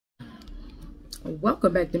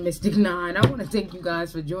Welcome back to Mystic 9. I want to thank you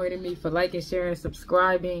guys for joining me, for liking, sharing,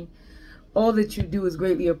 subscribing. All that you do is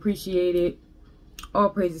greatly appreciated. All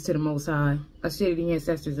praises to the Most High. I share the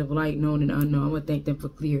ancestors of light, known and unknown. I want to thank them for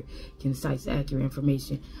clear, concise, accurate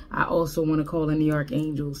information. I also want to call in the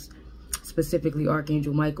archangels, specifically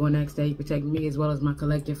Archangel Michael, and ask that he protect me as well as my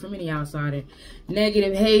collective from any outsider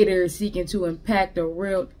negative haters seeking to impact or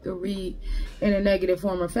read in a negative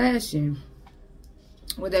form or fashion.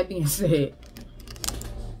 With that being said,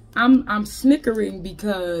 I'm snickering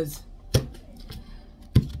because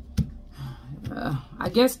I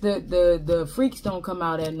guess the freaks don't come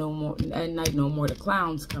out at night no more. The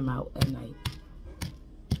clowns come out at night.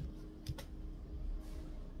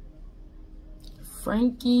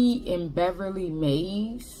 Frankie and Beverly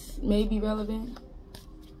Mays may be relevant.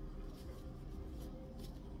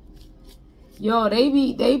 Yo, they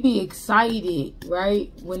be excited,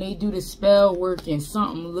 right? When they do the spell work and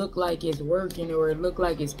something look like it's working or it look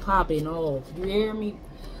like it's popping off. You hear me?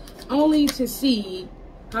 Only to see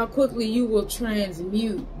how quickly you will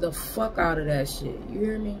transmute the fuck out of that shit. You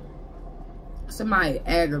hear me? Somebody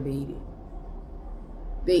aggravated.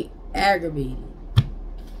 They aggravated.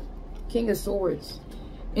 King of Swords.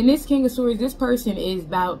 In this King of Swords, this person is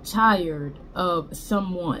about tired of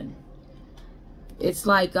someone. It's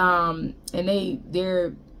like, and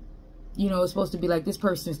they're, you know, it's supposed to be like, this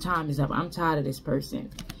person's time is up. I'm tired of this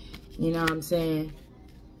person. You know what I'm saying?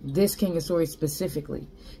 This King of Swords specifically.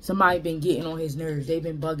 Somebody been getting on his nerves. They've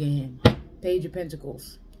been bugging him. Page of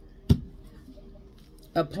Pentacles.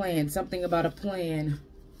 A plan. Something about a plan.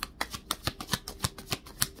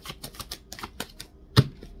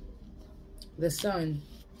 The Sun.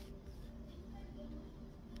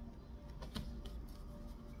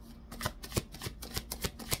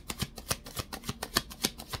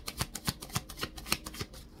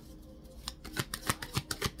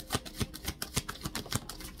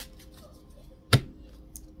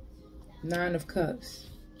 Nine of Cups.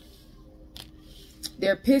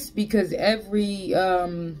 They're pissed because it's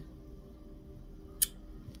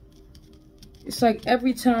like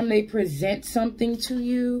every time they present something to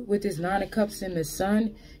you with this Nine of Cups and the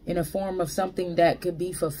Sun in a form of something that could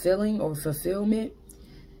be fulfilling or fulfillment,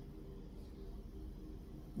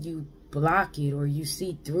 you block it or you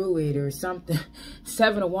see through it or something.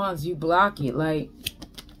 Seven of Wands, you block it. Like,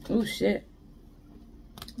 oh shit.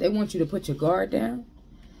 They want you to put your guard down.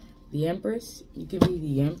 The Empress. You could be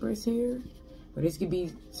the Empress here. Or this could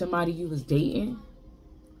be somebody you was dating.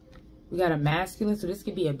 We got a masculine, so this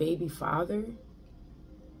could be a baby father.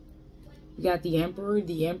 We got the Emperor,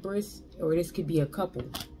 the Empress, or this could be a couple.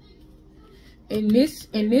 In this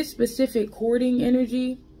specific courting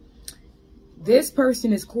energy, this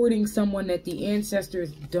person is courting someone that the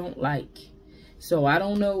ancestors don't like. So I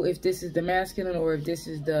don't know if this is the masculine or if this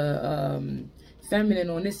is the feminine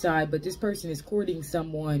on this side, but this person is courting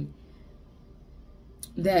someone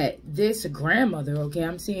that this grandmother, okay,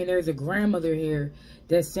 I'm seeing there's a grandmother here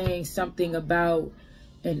that's saying something about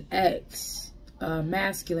an ex,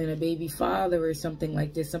 masculine, a baby father or something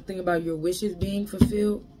like this. Something about your wishes being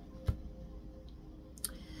fulfilled.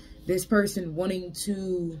 This person wanting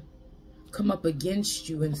to come up against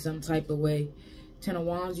you in some type of way. Ten of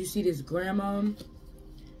Wands, you see this grandma.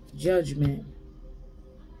 Judgment.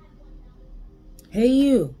 Hey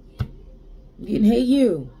you. I'm getting hey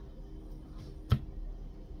you.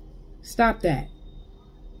 Stop that.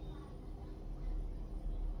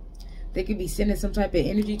 They could be sending some type of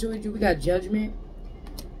energy towards you. We got Judgment.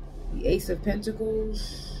 The Ace of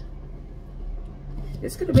Pentacles.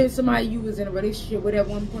 This could have been somebody you was in a relationship with at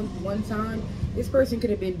one time. This person could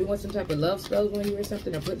have been doing some type of love spells on you or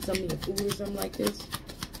something, or putting something in your food or something like this.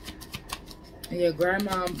 And your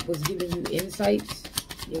grandma was giving you insights.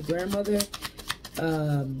 Your grandmother,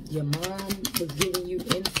 your mom was giving you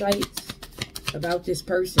insights about this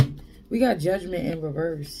person. We got Judgment in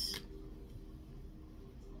reverse.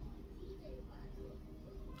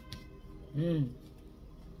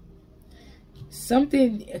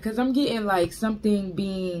 Something, because I'm getting like something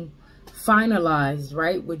being finalized,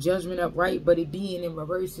 right? With Judgment upright, but it being in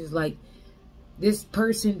reverse is like this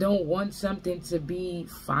person don't want something to be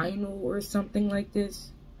final or something like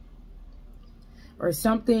this. Or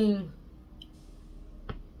something.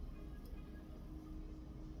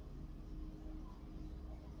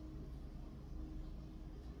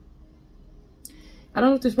 I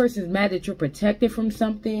don't know if this person is mad that you're protected from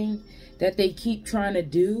something that they keep trying to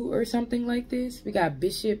do or something like this. We got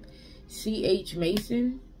Bishop C.H.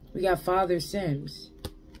 Mason. We got Father Sims.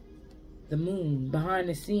 The Moon. Behind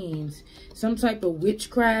the scenes. Some type of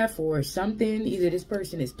witchcraft or something. Either this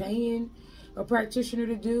person is paying a practitioner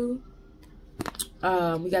to do.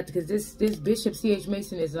 We got, because this Bishop C.H.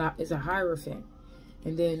 Mason is a Hierophant.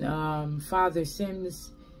 And then Father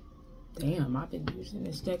Sims. Damn, I've been using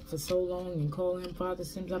this deck for so long and calling him Father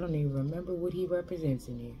Sims. I don't even remember what he represents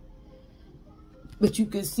in here. But you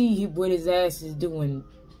can see what his ass is doing.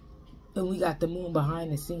 And we got the moon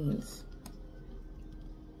behind the scenes.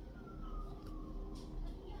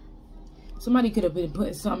 Somebody could have been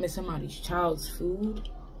putting something in somebody's child's food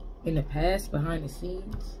in the past behind the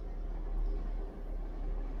scenes.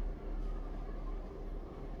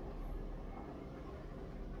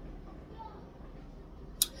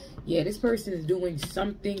 Yeah, this person is doing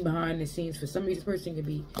something behind the scenes. For some reason, this person could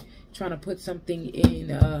be trying to put something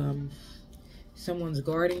in someone's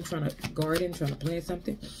garden, trying to plant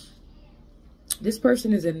something. This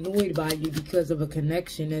person is annoyed by you because of a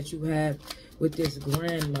connection that you have with this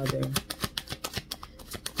grandmother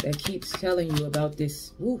that keeps telling you about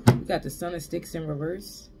this. Ooh, we got the Son of Sticks in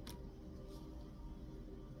reverse.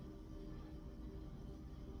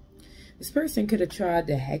 This person could have tried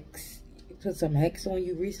to put some hex on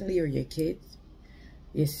you recently, or your kids,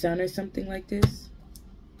 your son or something like this.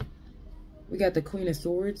 We got the Queen of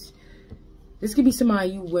Swords. This could be somebody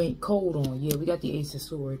you went cold on. Yeah, we got the Ace of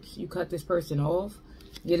Swords. You cut this person off.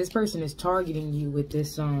 Yeah, this person is targeting you with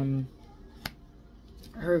this, her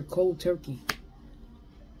cold turkey.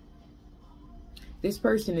 This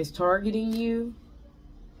person is targeting you.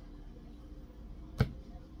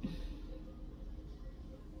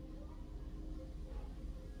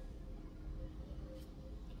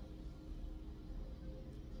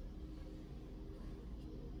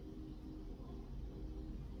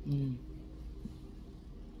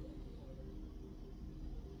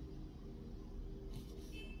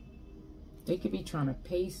 They could be trying to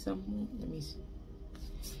pay someone. Let me see.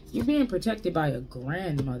 You're being protected by a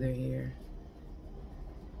grandmother here.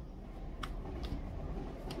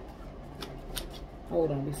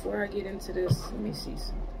 Hold on. Before I get into this, let me see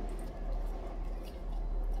something.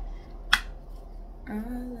 I love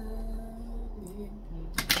you.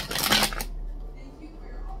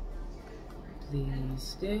 Please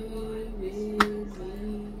stay with me.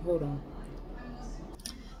 Hold on.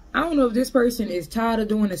 I don't know if this person is tired of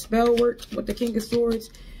doing the spell work with the King of Swords.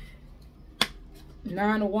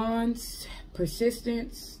 Nine of Wands.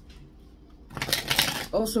 Persistence.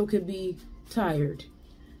 Also could be tired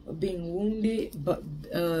of being wounded, but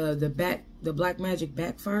the black magic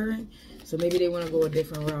backfiring. So maybe they want to go a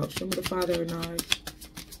different route. Show me the Father of Knives.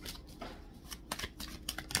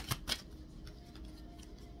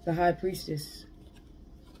 The High Priestess.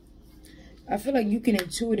 I feel like you can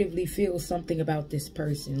intuitively feel something about this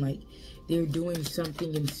person. Like they're doing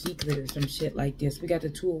something in secret or some shit like this. We got the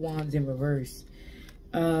Two of Wands in reverse.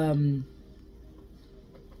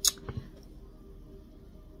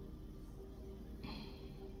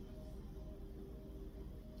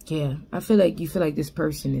 Yeah, I feel like you feel like this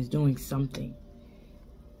person is doing something.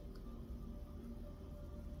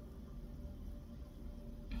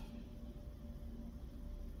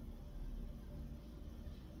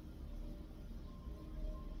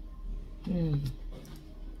 The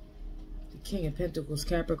King of Pentacles,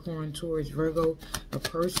 Capricorn, Taurus, Virgo, a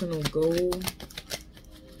personal goal.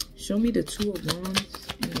 Show me the Two of Wands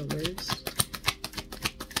in reverse.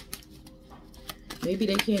 Maybe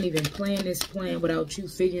they can't even plan this plan without you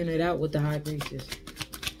figuring it out with the High Priestess.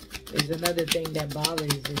 There's another thing that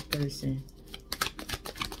bothers this person.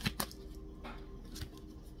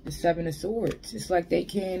 The Seven of Swords. It's like they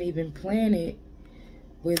can't even plan it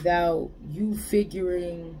without you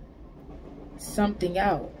figuring something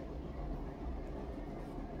out.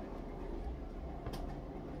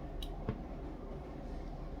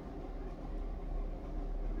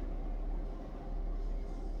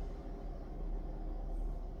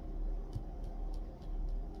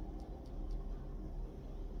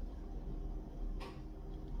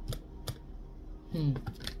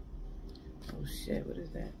 Oh shit, what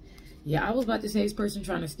is that? Yeah, I was about to say this person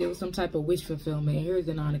trying to steal some type of wish fulfillment. And here's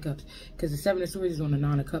the Nine of Cups. Because the Seven of Swords is on the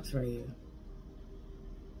Nine of Cups right here.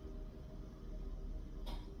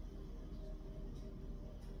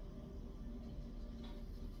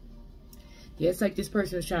 Yeah, it's like this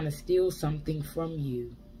person is trying to steal something from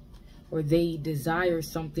you. Or they desire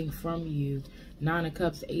something from you. Nine of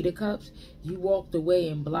Cups, Eight of Cups. You walked away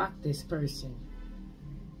and blocked this person.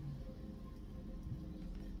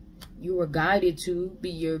 You were guided to,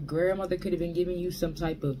 but your grandmother could have been giving you some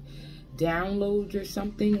type of downloads or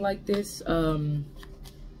something like this.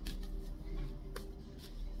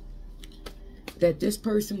 that this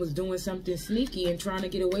person was doing something sneaky and trying to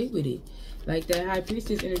get away with it. Like that High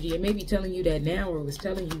Priestess energy. It may be telling you that now, or was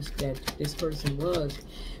telling you that this person was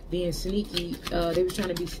being sneaky. They were trying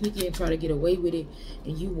to be sneaky and try to get away with it.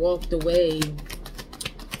 And you walked away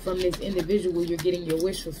from this individual. You're getting your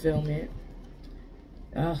wish fulfillment.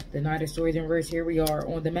 The Knight of Swords in reverse. Here we are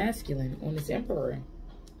on the masculine, on this Emperor.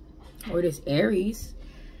 Or this Aries.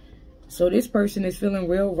 So this person is feeling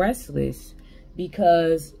real restless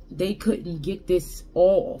because they couldn't get this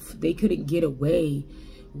off. They couldn't get away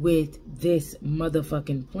with this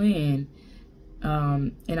motherfucking plan.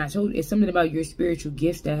 And I told you, it's something about your spiritual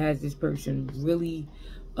gifts that has this person really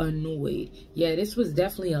annoyed. Yeah, this was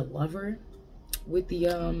definitely a lover with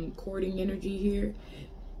the courting energy here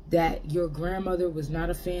that your grandmother was not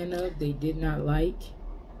a fan of. They did not like.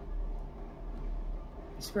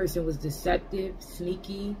 This person was deceptive,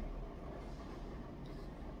 sneaky,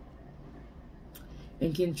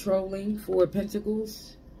 and controlling. Four of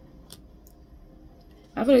Pentacles.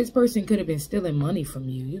 I feel like this person could have been stealing money from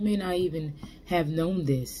you. You may not even have known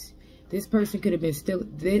this. This person could have been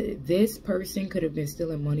this person could have been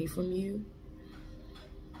stealing money from you.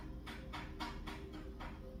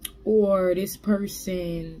 Or this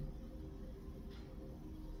person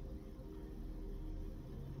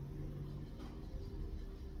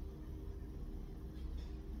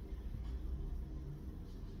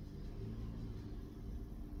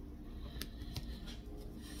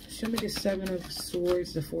show me the Seven of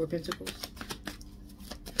Swords, the Four of Pentacles.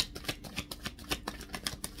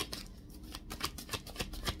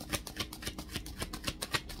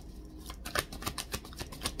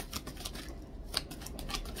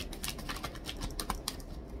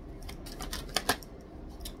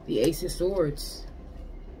 The Ace of Swords.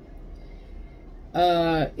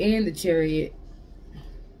 And the Chariot.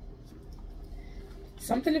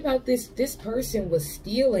 Something about this person was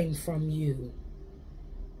stealing from you.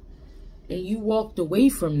 And you walked away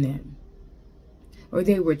from them. Or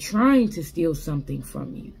they were trying to steal something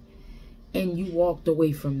from you. And you walked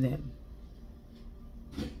away from them.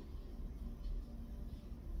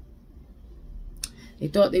 They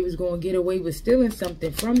thought they was going to get away with stealing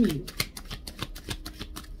something from you.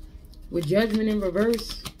 With Judgment in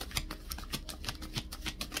reverse.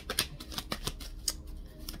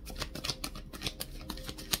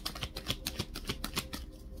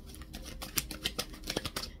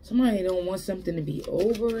 Somebody don't want something to be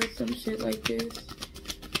over or some shit like this.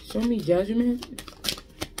 Show me Judgment.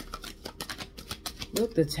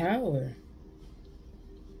 Look, the Tower.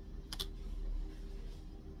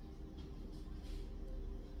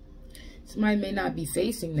 Somebody may not be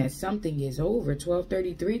facing that something is over.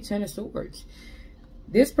 1233, Ten of Swords.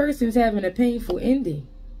 This person's having a painful ending.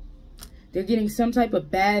 They're getting some type of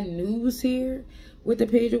bad news here with the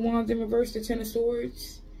Page of Wands in reverse, the Ten of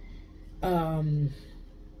Swords.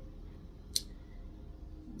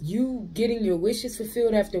 You getting your wishes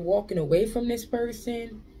fulfilled after walking away from this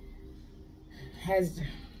person has,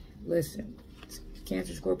 listen,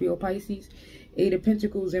 Cancer, Scorpio, Pisces, Eight of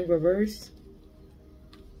Pentacles in reverse.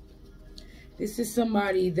 This is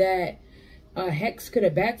somebody that a hex could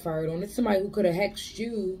have backfired on. It's somebody who could have hexed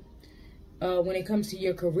you when it comes to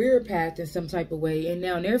your career path in some type of way. And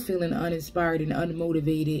now they're feeling uninspired and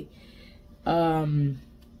unmotivated.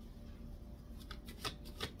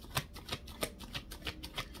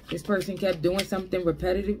 This person kept doing something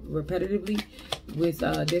repetitively with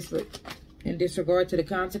in disregard to the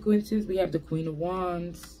consequences. We have the Queen of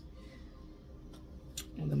Wands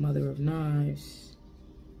and the Mother of Knives.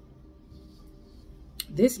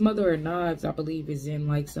 This Mother of Knives, I believe, is in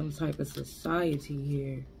like some type of society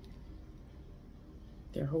here.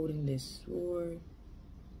 They're holding this sword.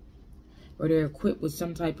 Or they're equipped with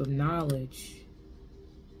some type of knowledge.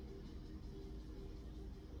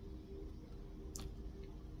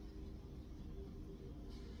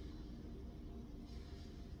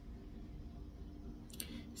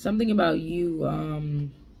 Something about you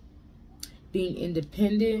being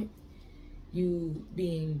independent, you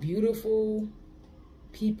being beautiful,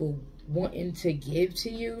 people wanting to give to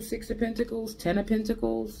you. Six of Pentacles, Ten of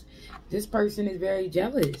Pentacles. This person is very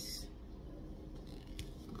jealous.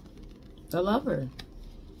 The Lover.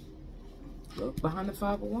 Look, behind the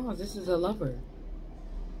Five of Wands, this is a lover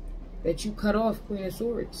that you cut off. Queen of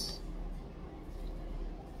Swords.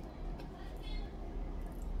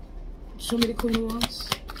 Show me the Queen of Wands.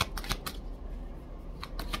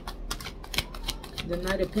 The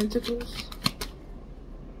Knight of Pentacles.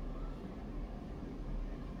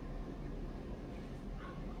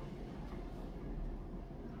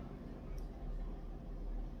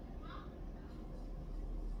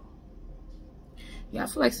 Yeah, I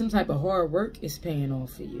feel like some type of hard work is paying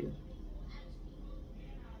off for you.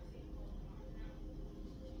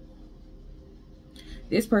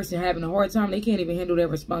 this person having a hard time. They can't even handle their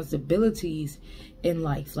responsibilities in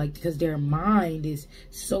life. Like, because their mind is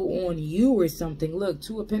so on you or something. Look,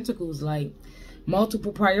 Two of Pentacles, like,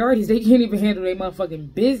 multiple priorities. They can't even handle their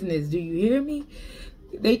motherfucking business. Do you hear me?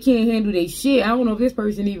 They can't handle their shit. I don't know if this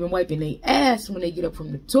person even wiping their ass when they get up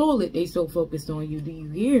from the toilet. They so focused on you. Do you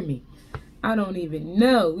hear me? I don't even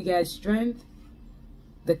know. We got Strength.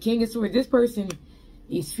 The King of Swords. This person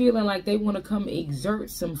is feeling like they want to come exert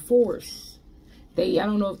some force. I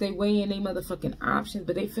don't know if they weigh in their motherfucking options,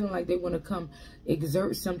 but they feeling like they want to come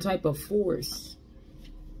exert some type of force.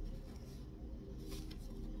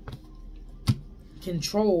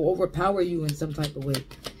 Control, overpower you in some type of way.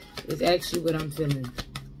 It's actually what I'm feeling.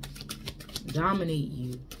 Dominate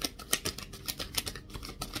you.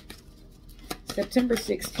 September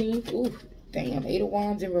 16th. Ooh, damn. 8 of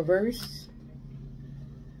Wands in reverse.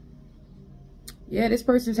 Yeah, this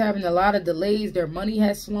person's having a lot of delays. Their money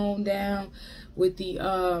has slowed down. With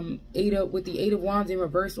the Eight of Wands in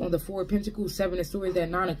reverse on the 4 of Pentacles, 7 of Swords, that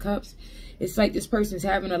 9 of Cups. It's like this person's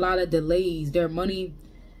having a lot of delays. Their money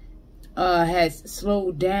has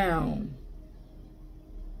slowed down.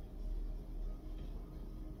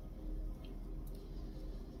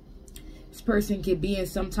 This person could be in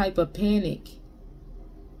some type of panic.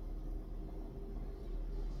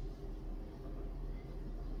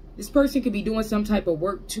 This person could be doing some type of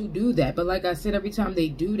work to do that. But like I said, every time they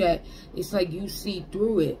do that, it's like you see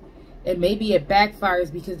through it. And maybe it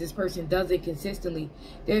backfires because this person does it consistently.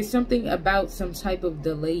 There's something about some type of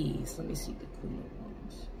delays. Let me see the Queen of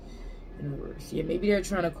Wands in reverse. Yeah, maybe they're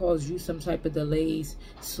trying to cause you some type of delays,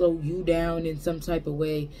 slow you down in some type of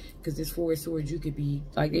way. Because this 4 of Swords, you could be,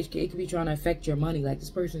 like, it could be trying to affect your money. Like,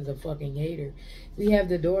 this person's a fucking hater. We have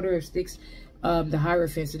the Daughter of Sticks, the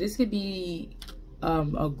Hierophant. So this could be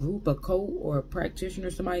a group, a cult, or a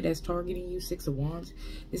practitioner, somebody that's targeting you. 6 of Wands.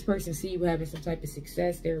 This person see you having some type of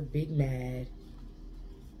success. They're big mad.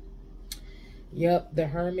 Yep, the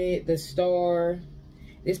Hermit, the Star.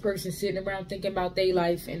 This person sitting around thinking about their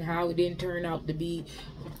life and how it didn't turn out to be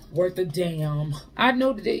worth a damn. I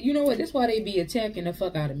know that, you know what, that's why they be attacking the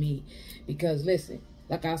fuck out of me. Because listen,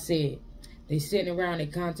 like I said, they sitting around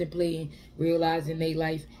and contemplating, realizing their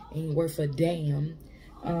life ain't worth a damn.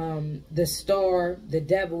 The Star, the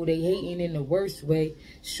Devil, they hating in the worst way.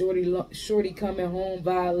 Shorty coming home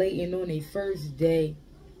violating on their first day.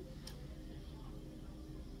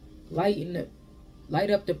 Light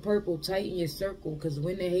up the purple, tighten your circle, because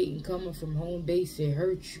when the hating coming from home base, it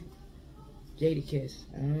hurts you. Jadakiss,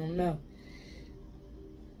 I don't know.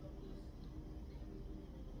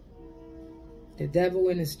 The Devil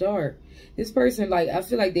and the Star. This person, like, I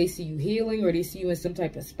feel like they see you healing, or they see you in some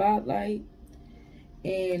type of spotlight.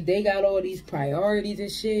 And they got all these priorities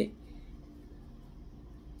and shit.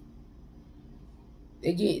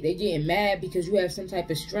 They getting mad because you have some type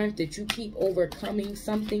of strength that you keep overcoming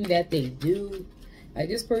something that they do. Like,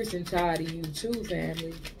 this person tired of you too,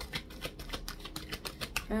 family.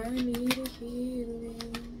 I need a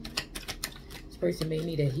healing. This person may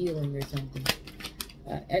need a healing or something.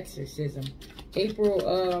 Exorcism. April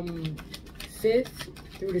 5th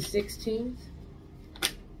through the 16th.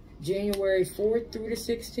 January 4th through the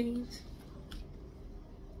 16th.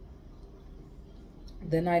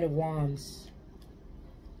 The Knight of Wands.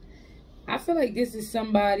 I feel like this is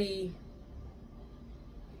somebody.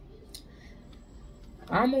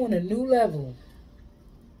 I'm on a new level.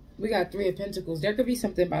 We got 3 of Pentacles. There could be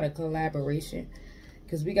something about a collaboration.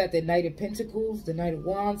 Because we got the Knight of Pentacles, the Knight of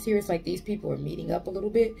Wands here. It's like these people are meeting up a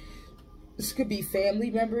little bit. This could be family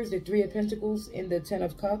members, the 3 of Pentacles and the 10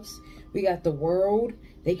 of Cups. We got the World.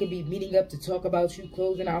 They could be meeting up to talk about you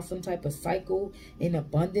closing out some type of cycle in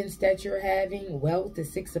abundance that you're having. Wealth, the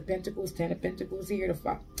 6 of Pentacles, 10 of Pentacles here, the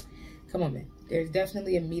 5. Come on, man. There's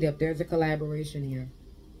definitely a meetup. There's a collaboration here.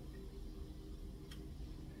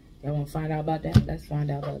 Y'all want to find out about that? Let's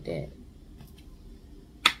find out about that.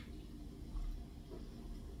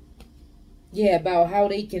 Yeah, about how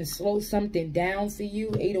they can slow something down for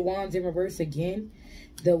you. 8 of Wands in reverse again.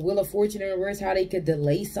 The Wheel of Fortune in reverse. How they could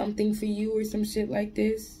delay something for you or some shit like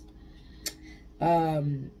this.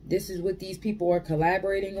 This is what these people are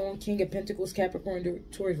collaborating on. King of Pentacles, Capricorn,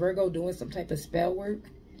 Taurus, Virgo, doing some type of spell work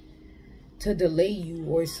to delay you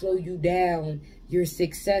or slow you down your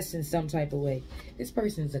success in some type of way. This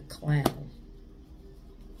person's a clown.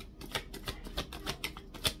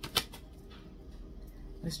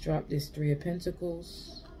 Let's drop this 3 of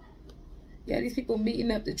Pentacles. Yeah, these people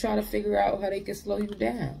meeting up to try to figure out how they can slow you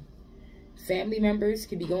down. Family members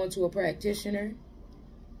could be going to a practitioner.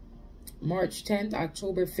 March 10th,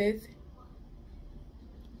 October 5th.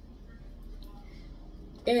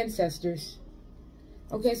 Ancestors.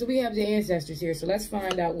 Okay, so we have the ancestors here. So let's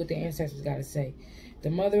find out what the ancestors got to say. The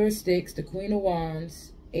Mother of Sticks, the Queen of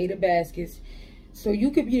Wands, Eight of Baskets. So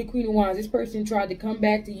you could be the Queen of Wands. This person tried to come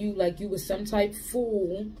back to you like you was some type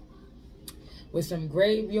fool with some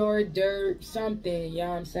graveyard dirt, something, you know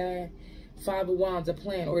what I'm saying? Five of Wands, a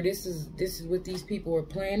plan. Or this is what these people are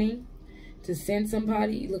planning to send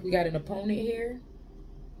somebody. Look, we got an opponent here.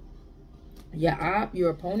 Your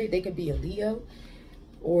opponent, they could be a Leo.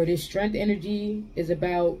 Or this strength energy is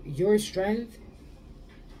about your strength.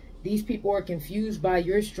 These people are confused by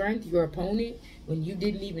your strength, your opponent, when you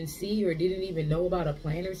didn't even see or didn't even know about a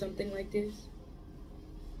plan or something like this.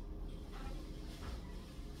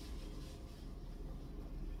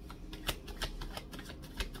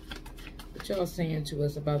 What y'all saying to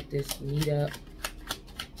us about this meet up?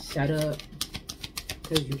 Shut up.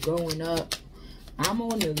 Because you're going up. I'm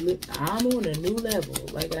on a new level.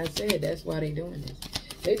 Like I said, that's why they doing this.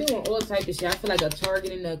 They doing all type of shit. I feel like a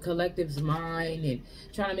targeting the collective's mind and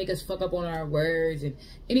trying to make us fuck up on our words and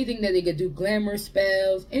anything that they could do. Glamour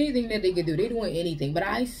spells, anything that they could do. They doing anything. But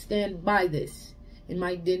I stand by this in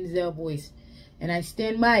my Denzel voice. And I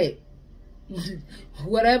stand by it.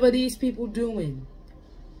 Whatever these people doing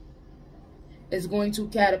is going to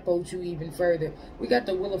catapult you even further. We got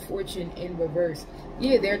the Wheel of Fortune in reverse.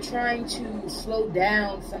 Yeah, they're trying to slow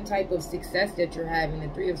down some type of success that you're having. The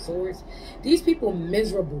Three of Swords. These people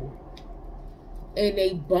miserable. And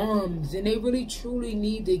they bums. And they really truly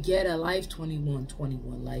need to get a life. 21.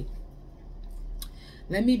 Like,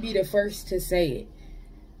 let me be the first to say it.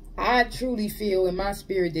 I truly feel in my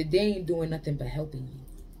spirit that they ain't doing nothing but helping you.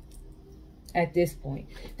 At this point,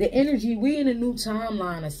 the energy, we in a new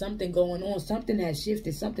timeline of something going on. Something has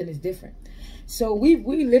shifted. Something is different. So we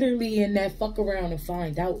literally in that fuck around and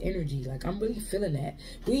find out energy. Like, I'm really feeling that.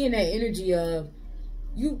 We in that energy of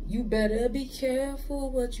you better be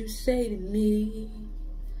careful what you say to me,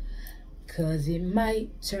 cause it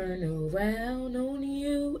might turn around on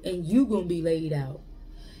you and you gonna be laid out.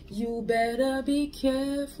 You better be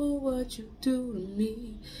careful what you do to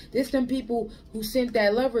me. There's some people who sent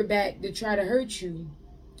that lover back to try to hurt you,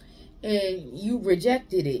 and you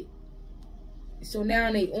rejected it. So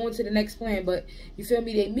now they on to the next plan. But you feel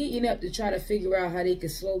me? They meeting up to try to figure out how they can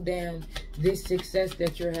slow down this success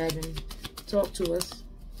that you're having. Talk to us.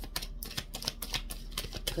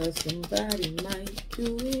 Cause somebody might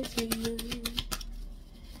do it to you.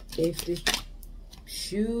 If this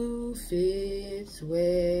shoe fits,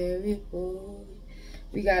 wear it, boy.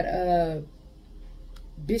 We got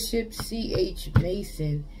Bishop C.H.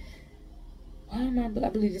 Mason. I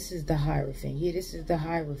believe this is the Hierophant. Yeah, this is the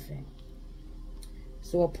Hierophant.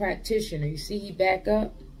 So a practitioner. You see he back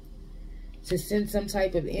up to send some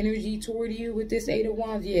type of energy toward you with this Eight of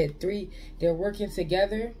Wands. Yeah, they're working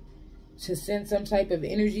together to send some type of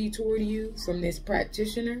energy toward you from this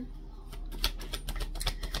practitioner,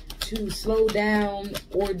 to slow down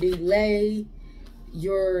or delay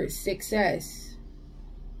your success.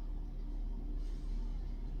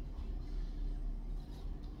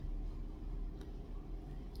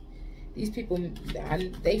 These people,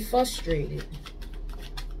 they frustrated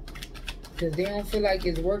because they don't feel like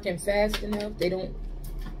it's working fast enough. They don't.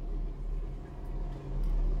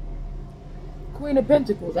 Queen of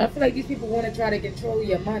Pentacles. I feel like these people want to try to control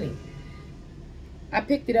your money. I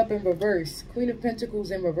picked it up in reverse. Queen of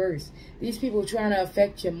Pentacles in reverse. These people trying to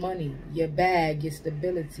affect your money, your bag, your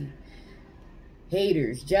stability.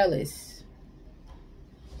 Haters, jealous.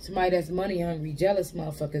 Somebody that's money hungry, jealous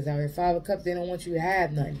motherfuckers out here. Five of Cups, they don't want you to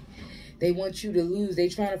have nothing. They want you to lose. They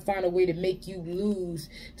trying to find a way to make you lose,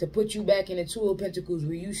 to put you back in the Two of Pentacles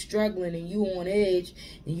where you struggling and you on edge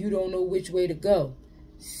and you don't know which way to go.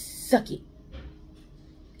 Suck it.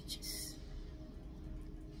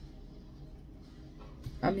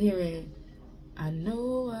 I'm hearing, I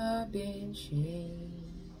know I've been changed.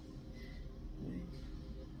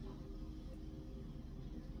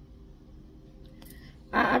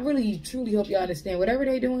 I really, truly hope y'all understand. Whatever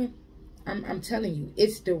they're doing, I'm telling you,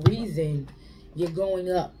 it's the reason you're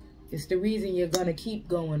going up. It's the reason you're going to keep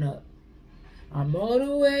going up. I'm all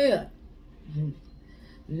the way up.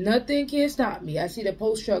 Nothing can stop me. I see the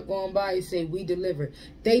post truck going by and say, we deliver.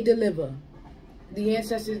 They deliver. The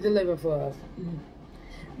ancestors deliver for us.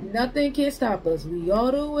 Nothing can stop us. We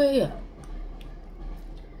all the way up.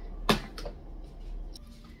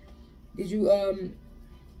 Did you, Oh,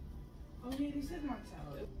 yeah, this is my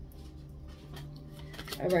towel.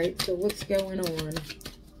 All right, so what's going on?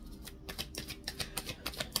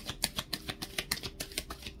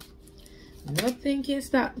 Nothing can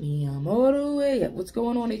stop me. I'm all the way up. What's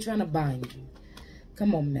going on? They trying to bind you.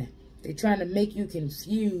 Come on, man. They trying to make you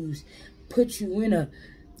confused. Put you in a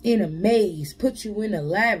in a maze, put you in a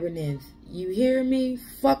labyrinth. You hear me?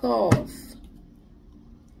 Fuck off.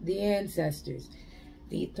 The ancestors.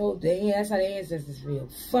 That's how the ancestors feel.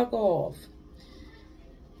 Fuck off.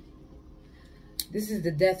 This is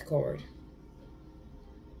the death card.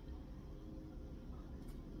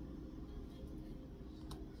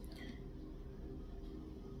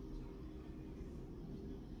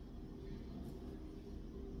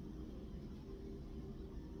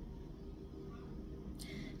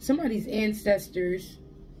 Somebody's ancestors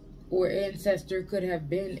or ancestor could have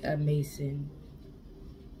been a Mason.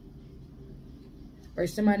 Or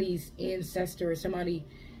somebody's ancestor or somebody,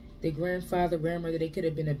 their grandfather, grandmother, they could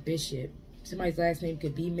have been a bishop. Somebody's last name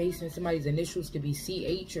could be Mason. Somebody's initials could be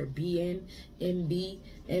CH or BN, MB,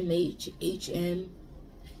 MH, HM,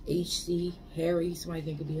 HC, Harry. Somebody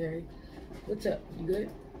think it could be Harry. What's up? You good?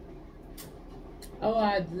 Oh,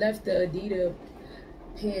 I left the Adidas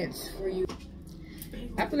pants for you.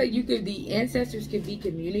 I feel like the ancestors could be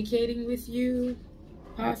communicating with you,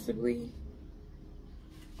 possibly.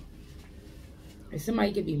 Or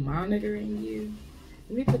somebody could be monitoring you.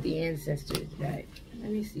 Let me put the ancestors back. Let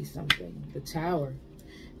me see something. The tower.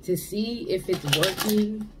 To see if it's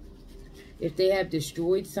working. If they have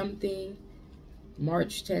destroyed something.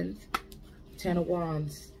 March 10th. 10 of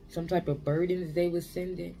Wands. Some type of burdens they was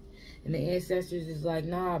sending. And the ancestors is like,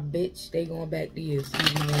 nah, bitch. They going back to you.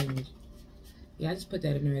 Excuse my language. Yeah, I just put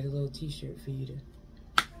that in there as a little t-shirt for you to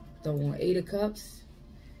throw on. 8 of Cups.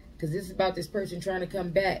 Because this is about this person trying to come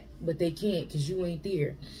back. But they can't because you ain't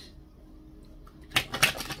there.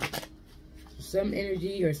 Some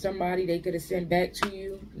energy or somebody they could have sent back to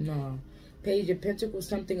you. No. Page of Pentacles.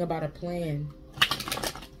 Something about a plan.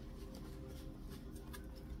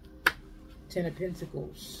 10 of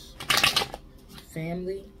Pentacles.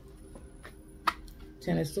 Family.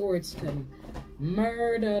 10 of Swords.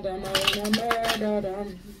 Murder them, murder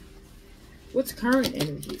them. What's current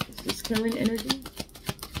energy? Is this current energy?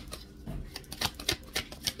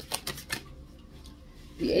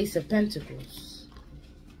 The Ace of Pentacles.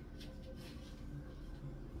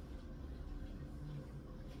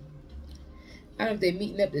 I don't know if they're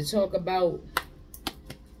meeting up to talk about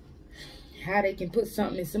how they can put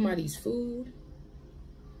something in somebody's food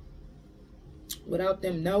without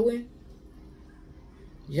them knowing.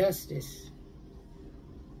 Justice.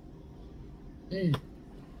 Yeah,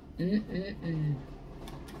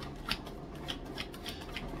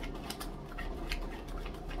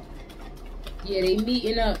 they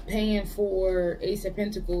meeting up, paying for Ace of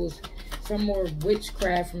Pentacles. Some more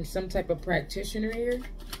witchcraft from some type of practitioner here.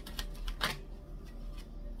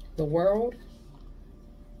 The World.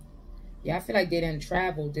 Yeah, I feel like they done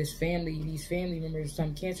traveled, these family members.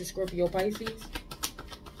 Some Cancer, Scorpio, Pisces.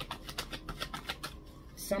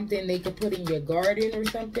 Something they could put in your garden or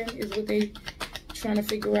something is what they trying to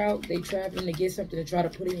figure out. They traveling to get something to try to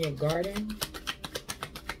put in your garden.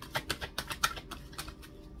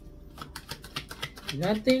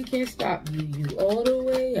 Nothing can stop you. You all the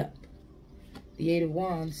way up. The 8 of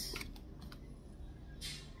Wands.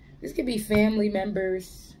 This could be family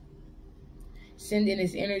members sending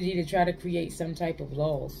this energy to try to create some type of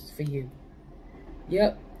laws for you.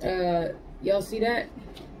 Yep. Y'all see that?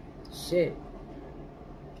 Shit.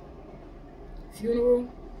 Funeral.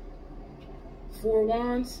 4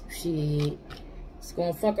 Wands. Shit. It's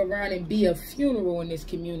gonna fuck around and be a funeral in this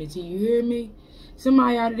community. You hear me?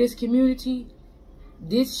 Somebody out of this community.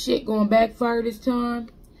 This shit gonna backfire this time.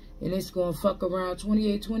 And it's gonna fuck around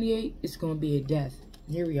 2828. It's gonna be a death.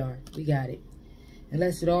 Here we are. We got it.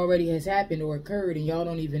 Unless it already has happened or occurred and y'all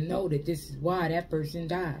don't even know that this is why that person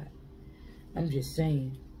died. I'm just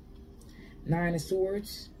saying. 9 of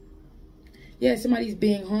Swords. Yeah, somebody's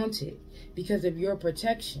being haunted because of your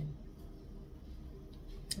protection.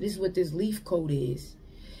 This is what this leaf code is.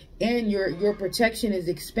 And your protection is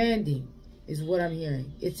expanding, is what I'm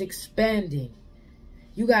hearing. It's expanding.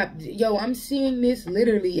 You got, yo, I'm seeing this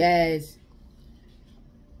literally as,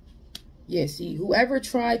 yeah, see, whoever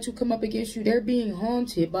tried to come up against you, they're being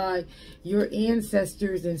haunted by your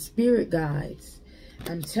ancestors and spirit guides.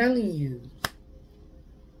 I'm telling you.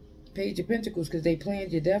 Page of Pentacles, because they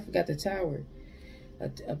planned your death. We got the Tower.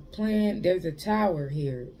 A plan, there's a tower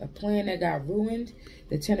here. A plan that got ruined.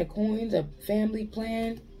 The 10 of Coins, a family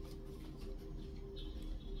plan.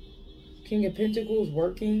 King of Pentacles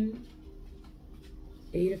working.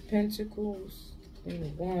 8 of Pentacles. Queen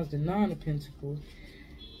of Wands, the 9 of Pentacles.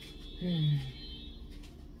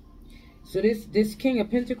 So this King of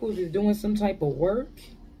Pentacles is doing some type of work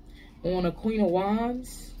on a Queen of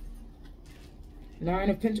Wands. 9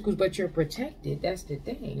 of Pentacles, but you're protected. That's the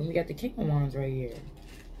thing. And we got the King of Wands right here.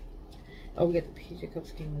 Oh, we got the Page of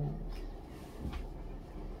Cups, King of Wands.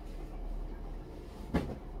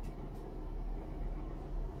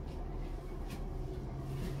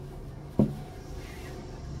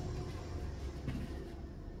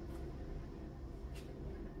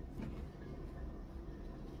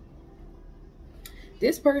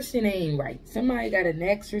 This person ain't right. Somebody got an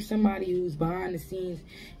ex or somebody who's behind the scenes,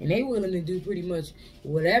 and they willing to do pretty much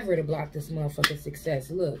whatever to block this motherfucker's success.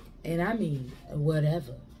 Look, and I mean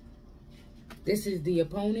whatever. This is the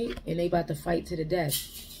opponent, and they about to fight to the death.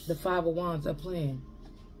 The Five of Wands, a plan.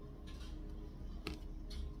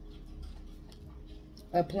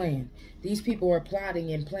 A plan. These people are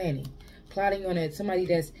plotting and planning. Plotting on it. Somebody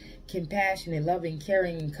that's compassionate, loving,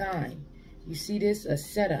 caring, and kind. You see this? A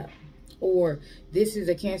setup. Or this is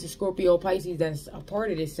a Cancer, Scorpio, Pisces that's a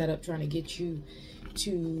part of this setup trying to get you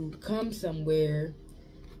to come somewhere.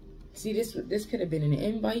 See, this could have been an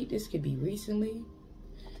invite. This could be recently.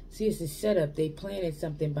 See, it's a setup. They planted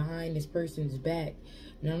something behind this person's back.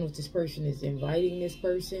 I don't know if this person is inviting this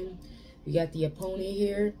person. We got the opponent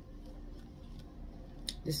here.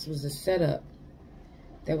 This was a setup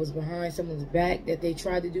that was behind someone's back that they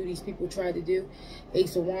tried to do. These people tried to do.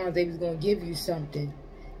 Ace of Wands, they was going to give you something.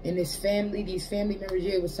 And this family, these family members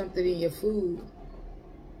here with something in your food.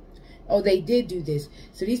 Oh, they did do this.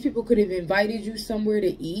 So these people could have invited you somewhere to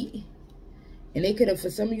eat. And they could have, for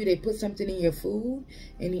some of you, they put something in your food.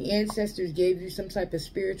 And the ancestors gave you some type of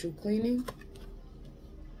spiritual cleaning.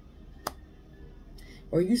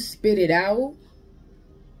 Or you spit it out.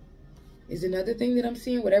 Is another thing that I'm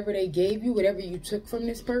seeing. Whatever they gave you, whatever you took from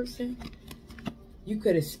this person, you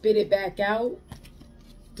could have spit it back out.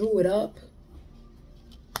 Threw it up.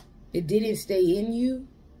 It didn't stay in you.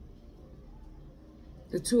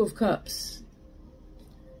 The Two of Cups.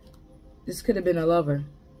 This could have been a lover.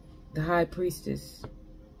 The High Priestess.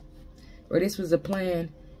 Or this was a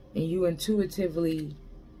plan and you intuitively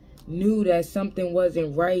knew that something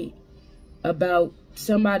wasn't right about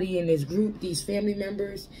somebody in this group, these family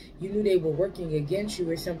members. You knew they were working against you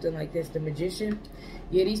or something like this. The Magician.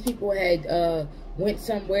 Yeah, these people had went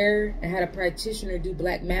somewhere and had a practitioner do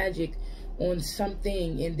black magic on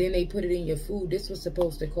something, and then they put it in your food. This was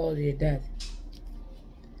supposed to cause your death.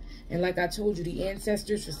 And like I told you, the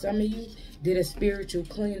ancestors, for some of you, did a spiritual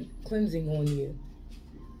cleansing on you.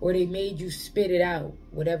 Or they made you spit it out,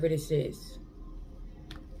 whatever this is.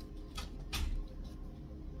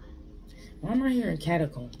 Why am I hearing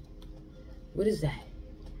catacomb? What is that?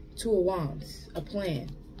 Two of Wands, a plan.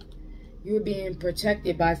 You're being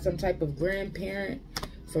protected by some type of grandparent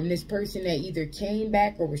from this person that either came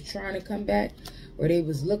back or was trying to come back, or they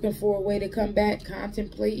was looking for a way to come back,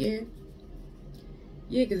 contemplating.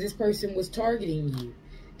 Yeah, because this person was targeting you.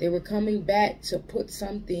 They were coming back to put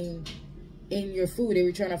something in your food. They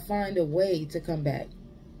were trying to find a way to come back.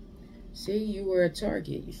 See, you were a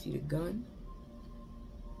target. You see the gun?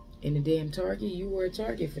 And the damn target, you were a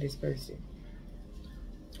target for this person.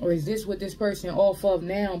 Or is this what this person off of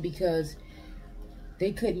now because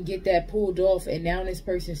they couldn't get that pulled off, and now this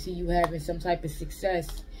person see you having some type of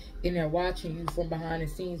success and they're watching you from behind the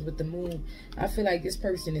scenes with the moon? I feel like this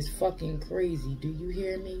person is fucking crazy. Do you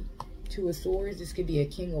hear me? Two of Swords. This could be a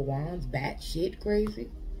King of Wands. Batshit crazy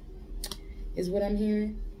is what I'm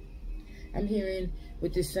hearing. I'm hearing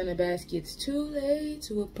with this Son of Baskets, too late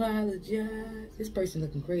to apologize. This person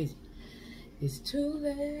looking crazy. It's too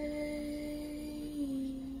late.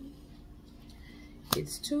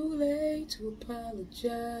 It's too late to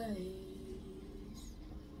apologize.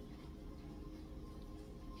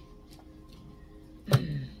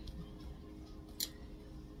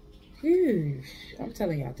 I'm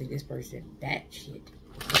telling y'all, I think this person batshit.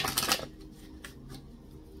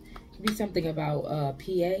 Could be something about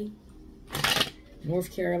PA,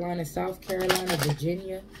 North Carolina, South Carolina,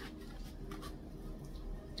 Virginia,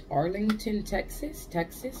 Arlington, Texas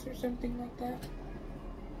or something like that.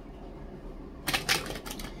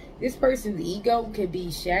 This person's ego could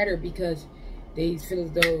be shattered because they feel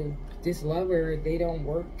as though this lover, they don't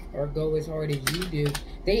work or go as hard as you do.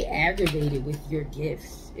 They aggravated with your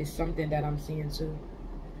gifts. It's something that I'm seeing too.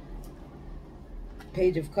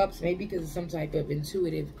 Page of Cups, maybe because of some type of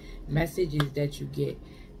intuitive messages that you get.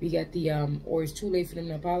 We got the, or it's too late for them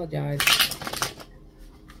to apologize.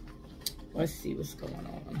 Let's see what's going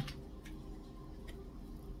on.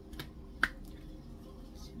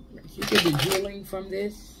 You could be healing from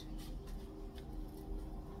this.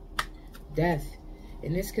 Death.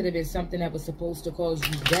 And this could have been something that was supposed to cause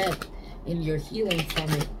you death, and you're healing from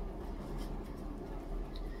it.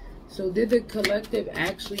 So did the collective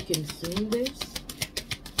actually consume this?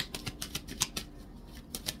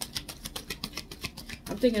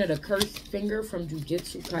 I'm thinking of the cursed finger from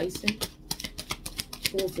Jujutsu Kaisen.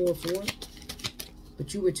 444.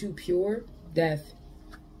 But you were too pure. Death.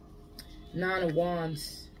 Nine of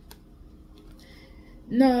Wands.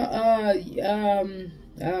 No,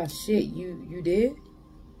 shit, you did?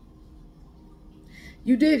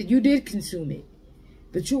 You did consume it.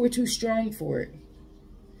 But you were too strong for it.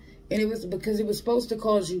 And it was because it was supposed to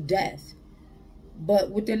cause you death. But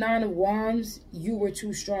with the Nine of Wands, you were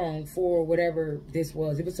too strong for whatever this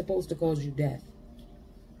was. It was supposed to cause you death.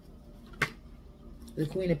 The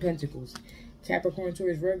Queen of Pentacles. Capricorn,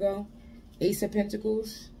 Taurus, Virgo. Ace of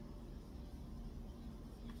Pentacles.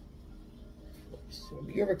 So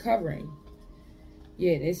you're recovering.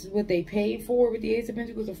 Yeah, this is what they paid for with the Ace of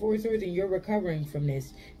Pentacles, the Four of Swords, and you're recovering from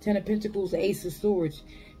this. Ten of Pentacles, Ace of Swords.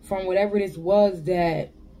 From whatever this was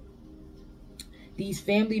that these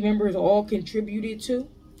family members all contributed to.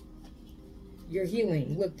 You're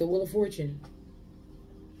healing. Look, the Wheel of Fortune.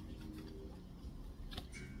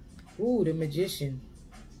 Ooh, the Magician.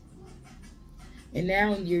 And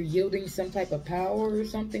now you're yielding some type of power or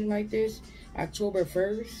something like this. October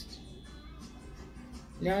 1st.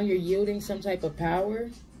 Now you're yielding some type of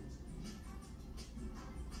power.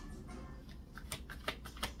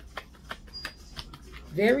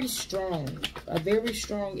 Very strong. A very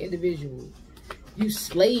strong individual. You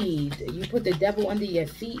slaved. You put the devil under your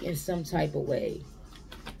feet in some type of way.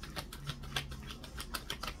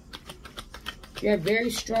 You have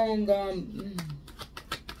very strong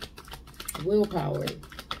willpower.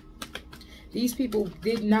 These people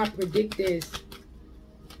did not predict this.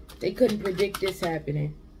 They couldn't predict this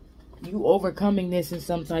happening. You overcoming this in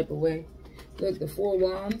some type of way. Look, the Four of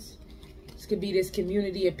Wands. This could be this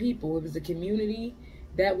community of people. It was a community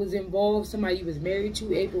that was involved. Somebody you was married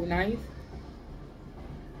to April 9th.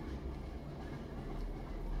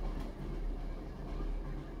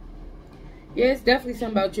 Yeah, it's definitely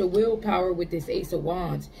something about your willpower with this Ace of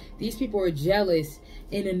Wands. These people are jealous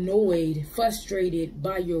and annoyed, frustrated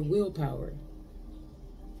by your willpower.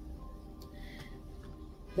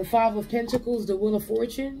 The Five of Pentacles, the Wheel of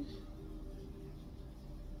Fortune.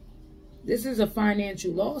 This is a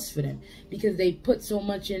financial loss for them because they put so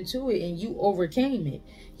much into it and you overcame it.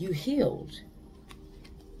 You healed.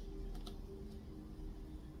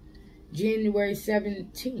 January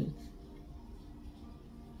 17th.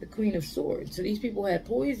 The Queen of Swords. So these people had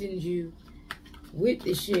poisoned you with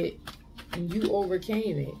the shit and you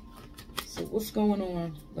overcame it. So what's going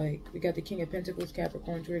on? Like, we got the King of Pentacles,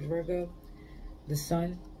 Capricorn, Taurus, Virgo. The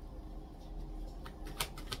Sun.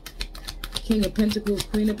 King of Pentacles,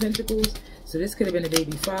 Queen of Pentacles. So this could have been a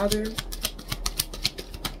baby father.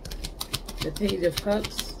 The Page of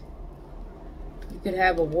Cups. You could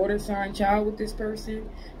have a water sign child with this person.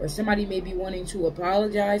 Or somebody may be wanting to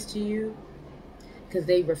apologize to you because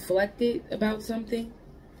they reflected about something.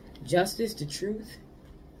 Justice, the truth.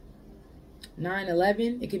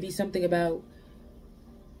 9/11. It could be something about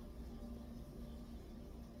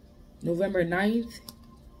November 9th.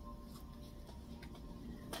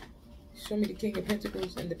 Show me the King of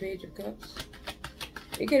Pentacles and the Page of Cups.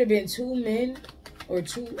 It could have been two men or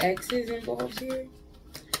two exes involved here.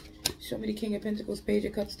 Show me the King of Pentacles, Page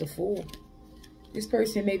of Cups, the Fool. This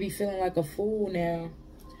person may be feeling like a fool now.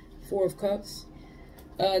 Four of Cups.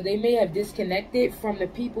 They may have disconnected from the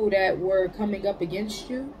people that were coming up against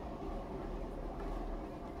you.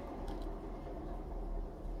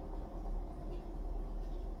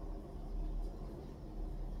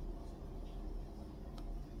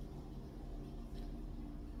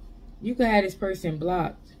 You could have this person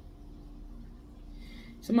blocked.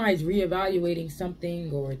 Somebody's reevaluating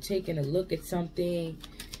something or taking a look at something.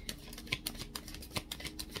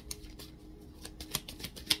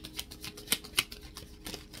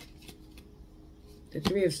 The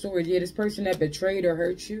Three of Swords. Yeah, this person that betrayed or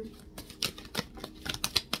hurt you.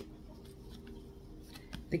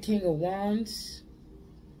 The King of Wands.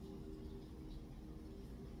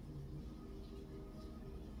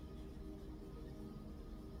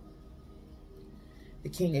 The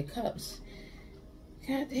King of Cups.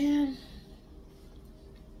 Goddamn.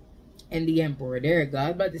 And the Emperor. There it goes. I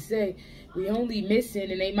was about to say, we only missing,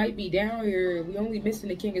 and they might be down here, we only missing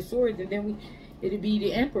the King of Swords, and then it'd be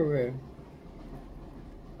the Emperor.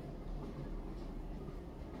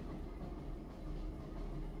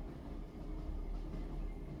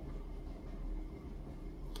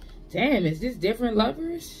 Damn, is this different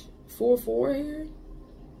lovers? 4-4 here?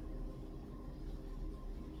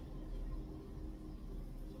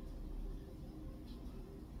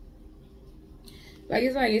 Like,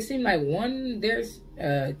 it's like, it seemed like one, there's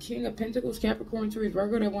King of Pentacles, Capricorn, Taurus,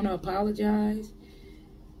 Virgo that want to apologize.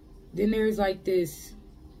 Then there's like this,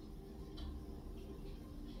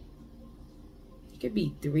 it could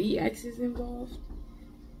be 3 exes involved.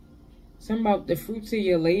 Something about the fruits of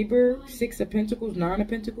your labor. 6 of Pentacles, 9 of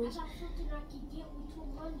Pentacles.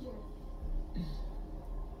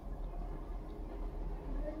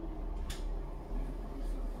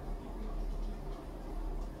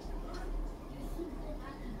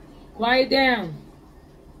 Quiet down.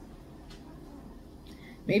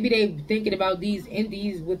 Maybe they thinking about these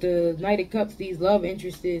indies with the Knight of Cups, these love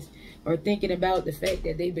interests, or thinking about the fact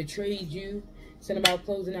that they betrayed you. Something about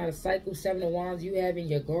closing out a cycle. 7 of Wands, you having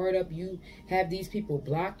your guard up. You have these people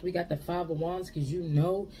blocked. We got the 5 of Wands because you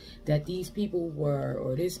know that these people were,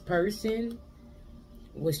 or this person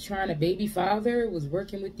was trying to baby father, was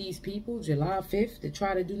working with these people July 5th to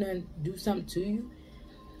try to do something to you.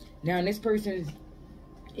 Now this person's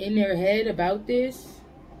in their head about this.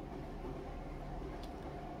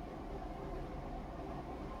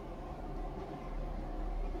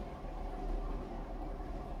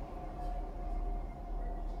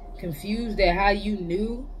 Confused at how you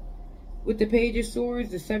knew with the Page of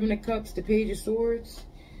Swords, the 7 of Cups, the Page of Swords.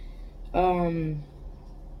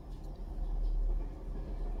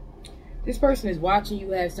 This person is watching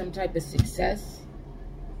you have some type of success.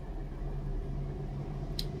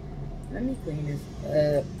 Let me clean this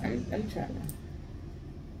up. I'm trying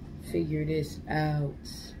to figure this out.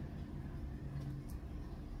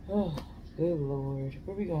 Oh, good Lord.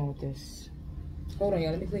 Where we going with this? Hold on,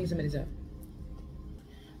 y'all. Let me clean some of this up.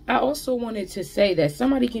 I also wanted to say that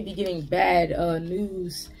somebody could be getting bad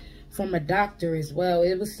news from a doctor as well.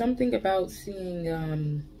 It was something about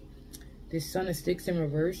seeing this Son of Sticks in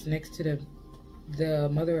reverse next to the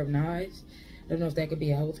Mother of Knives. I don't know if that could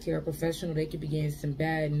be a healthcare professional. They could be getting some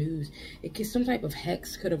bad news. It could, some type of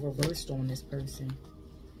hex could have reversed on this person.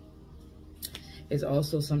 It's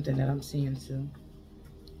also something that I'm seeing too.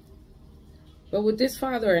 But with this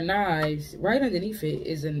Father of Knives, right underneath it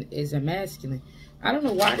is a masculine. I don't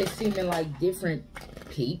know why they're seeming like different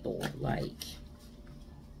people. Like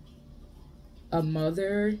a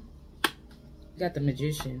mother, got the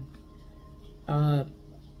Magician.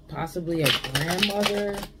 Possibly a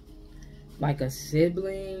grandmother, like a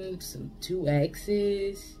sibling, some 2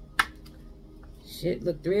 exes. Shit,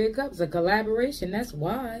 look, 3 of Cups, a collaboration. That's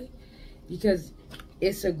why. Because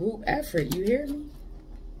it's a group effort. You hear me?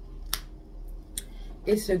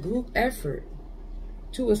 It's a group effort.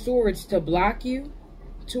 2 of Swords to block you.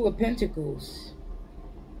 2 of Pentacles.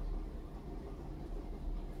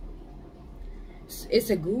 It's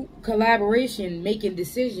a group collaboration, making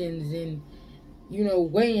decisions and, you know,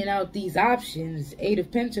 weighing out these options. 8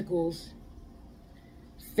 of Pentacles.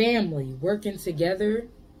 Family, working together.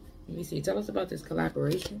 Let me see. Tell us about this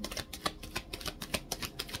collaboration.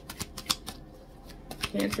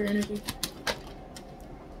 Cancer energy.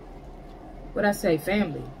 What'd I say?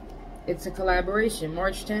 Family. It's a collaboration.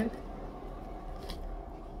 March 10th.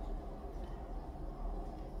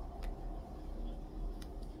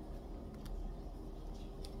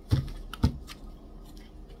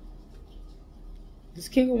 This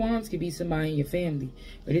King of Wands could be somebody in your family.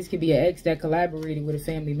 Or this could be an ex that collaborated with a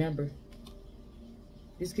family member.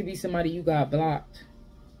 This could be somebody you got blocked.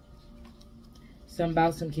 Something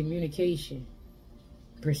about some communication.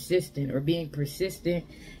 Persistent, or being persistent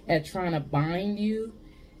at trying to bind you.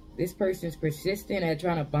 This person's persistent at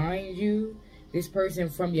trying to bind you. This person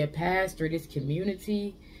from your past or this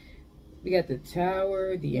community. We got the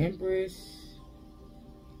Tower, the Empress.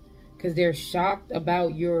 Because they're shocked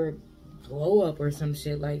about your glow up or some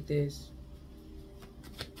shit like this.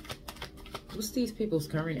 What's these people's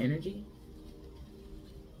current energy?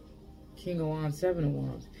 King of Wands, 7 of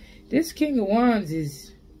Wands. This King of Wands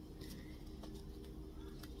is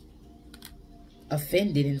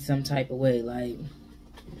offended in some type of way. Like,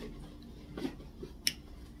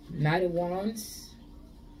 Knight of Wands.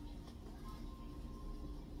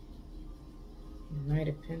 Knight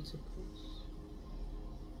of Pentacles.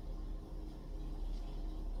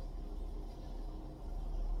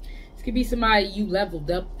 This could be somebody you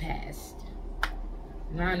leveled up past.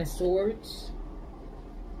 9 of Swords.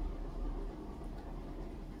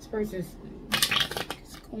 This person's...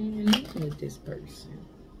 What's going on with this person?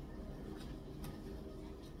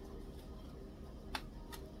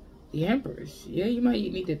 The Empress. Yeah, you might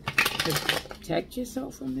need to protect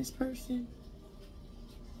yourself from this person.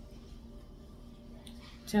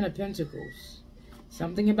 10 of Pentacles.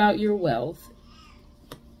 Something about your wealth.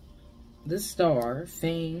 The Star.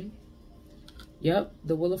 Fame. Yep,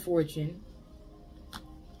 the Wheel of Fortune.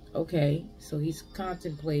 Okay, so he's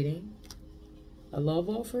contemplating a love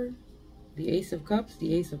offer. The Ace of Cups,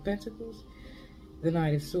 the Ace of Pentacles, the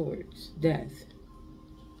Knight of Swords, Death.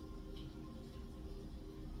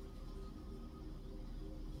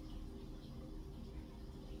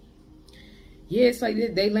 Yeah, it's like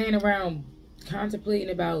they laying around contemplating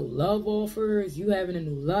about love offers, you having a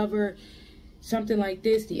new lover, something like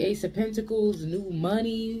this. The Ace of Pentacles, new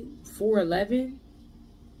money, 411.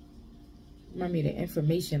 Remind me of the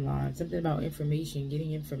information line. Something about information,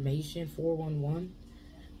 getting information, 411.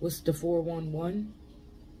 What's the 411?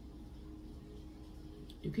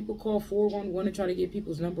 Do people call 411 to try to get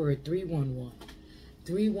people's number, or 311?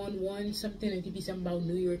 311 something? It could be something about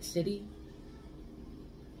New York City.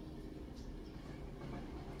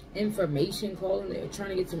 Information calling. They're trying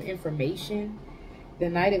to get some information. The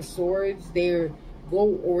Knight of Swords. They're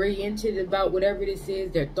goal-oriented about whatever this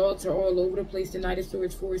is. Their thoughts are all over the place. The Knight of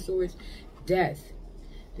Swords, Four of Swords, Death.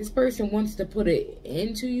 This person wants to put it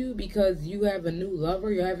into you because you have a new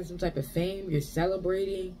lover. You're having some type of fame. You're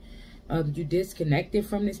celebrating. You disconnected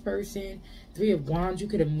from this person. Three of Wands. You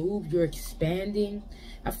could have moved. You're expanding.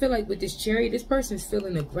 I feel like with this Chariot, this person's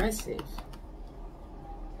feeling aggressive.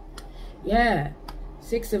 Yeah.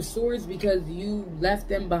 Six of Swords, because you left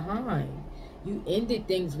them behind. You ended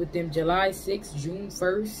things with them July 6th, June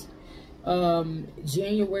 1st,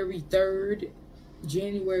 January 3rd,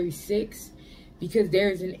 January 6th, because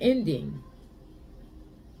there's an ending.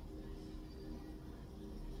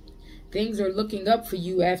 Things are looking up for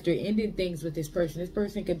you after ending things with this person. This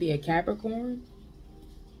person could be a Capricorn.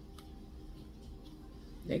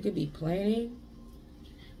 They could be planning.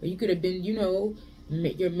 Or you could have been, you know,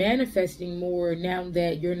 you're manifesting more now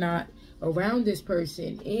that you're not around this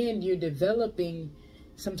person, and you're developing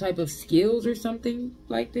some type of skills or something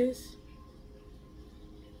like this.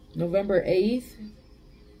 November 8th.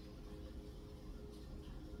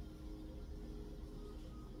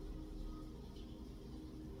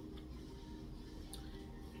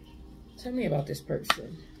 Tell me about this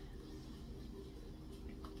person.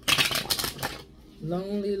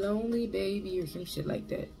 Lonely, lonely baby, or some shit like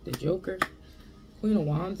that. The Joker. Queen of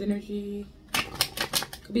Wands energy.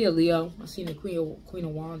 Could be a Leo. I've seen the Queen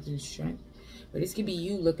of Wands in strength. But this could be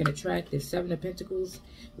you looking attractive. Seven of Pentacles.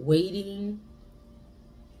 Waiting.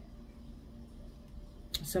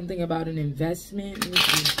 Something about an investment.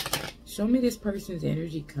 Show me this person's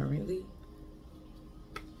energy currently.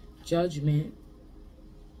 Judgment.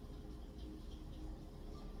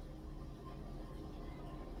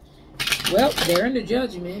 Well, they're under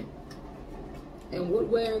judgment. And what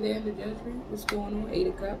way are they under judgment? What's going on? Eight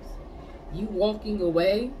of Cups. You walking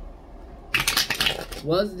away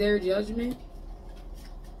was their judgment.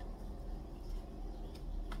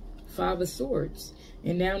 Five of Swords.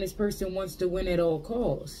 And now this person wants to win at all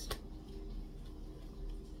costs.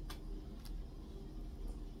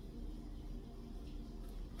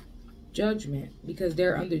 Judgment. Because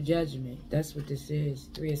they're under judgment. That's what this is.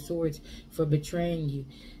 Three of Swords for betraying you.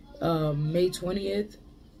 May 20th.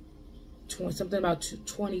 Something about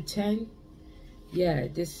 2010. Yeah,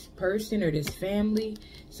 this person or this family,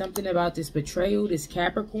 something about this betrayal, this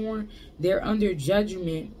Capricorn, they're under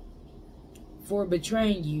judgment for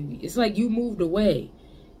betraying you. It's like you moved away.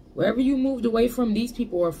 Wherever you moved away from, these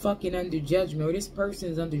people are fucking under judgment, or this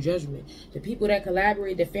person's under judgment. The people that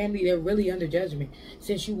collaborate, the family, they're really under judgment.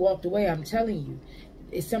 Since you walked away, I'm telling you.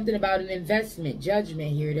 It's something about an investment,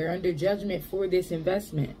 judgment here. They're under judgment for this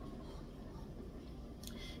investment.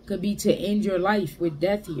 Could be to end your life with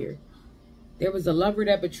death here. There was a lover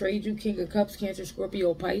that betrayed you. King of Cups, Cancer,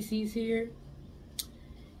 Scorpio, Pisces here.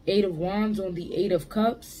 Eight of Wands on the Eight of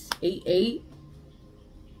Cups. 8-8.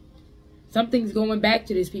 Something's going back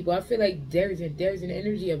to these people. I feel like there's an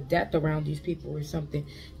energy of death around these people or something.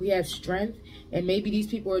 We have strength. And maybe these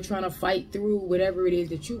people are trying to fight through whatever it is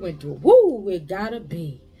that you went through. Woo! It gotta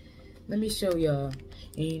be. Let me show y'all.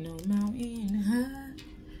 Ain't no mountain high.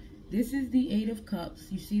 This is the Eight of Cups.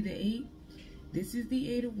 You see the 8? This is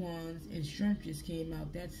the Eight of Wands, and Strength just came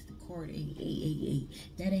out. That's the card 8.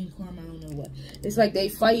 That ain't karma, I don't know what. It's like they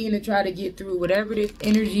fighting to try to get through whatever this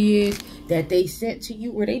energy is that they sent to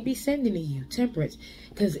you, or they be sending to you. Temperance.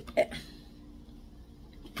 Because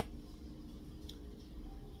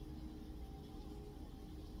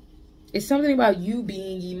it's something about you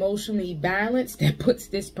being emotionally balanced that puts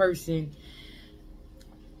this person,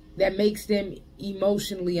 that makes them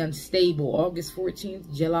emotionally unstable. August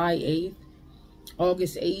 14th, July 8th.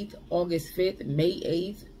 August 8th, August 5th, May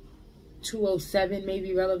 8th, 207 may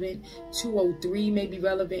be relevant, 203 may be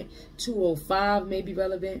relevant, 205 may be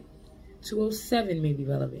relevant, 207 may be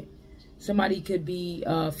relevant. Somebody could be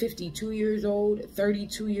 52 years old,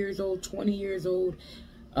 32 years old, 20 years old,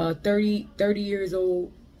 30 years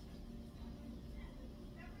old.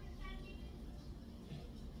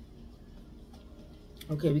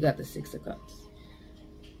 Okay, we got the Six of Cups.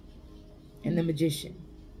 And the Magician.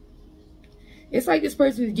 It's like this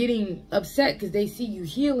person is getting upset because they see you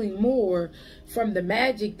healing more from the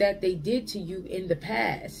magic that they did to you in the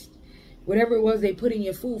past. Whatever it was they put in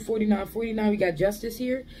your food, 49, we got Justice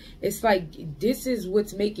here. It's like this is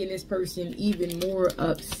what's making this person even more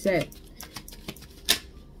upset.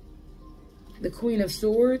 The Queen of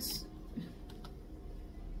Swords.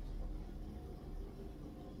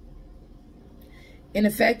 And the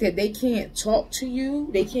fact that they can't talk to you,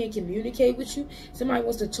 they can't communicate with you. Somebody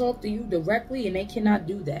wants to talk to you directly and they cannot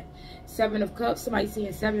do that. 7 of Cups, somebody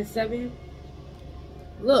seeing 7-7.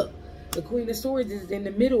 Look, the Queen of Swords is in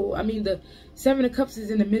the middle. I mean, the 7 of Cups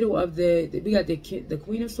is in the middle of we got the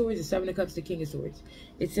Queen of Swords, the 7 of Cups, the King of Swords.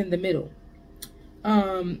 It's in the middle.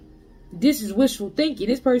 This is wishful thinking.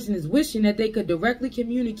 This person is wishing that they could directly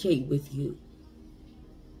communicate with you.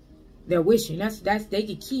 They're wishing. That's they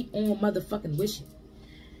could keep on motherfucking wishing.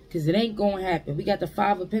 Because it ain't going to happen. We got the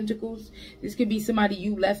 5 of Pentacles. This could be somebody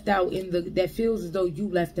you left out in the... That feels as though you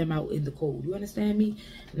left them out in the cold. You understand me?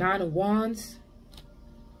 9 of Wands.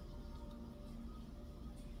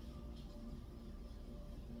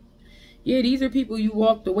 Yeah, these are people you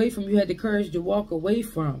walked away from. You had the courage to walk away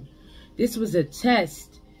from. This was a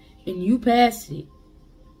test. And you passed it.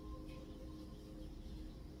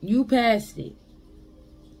 You passed it.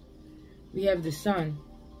 We have the Sun.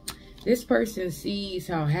 This person sees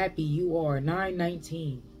how happy you are.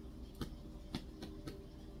 9-19.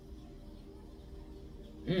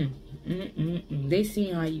 They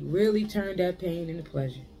see how you really turned that pain into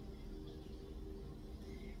pleasure.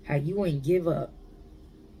 How you ain't give up.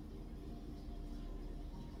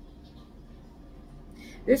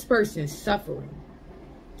 This person's suffering.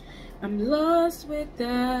 I'm lost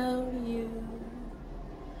without you.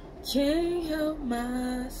 Can't help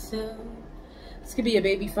myself. This could be a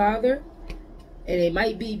baby father. And it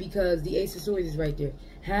might be because the Ace of Swords is right there.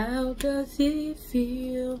 How does it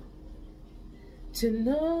feel to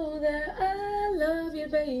know that I love you,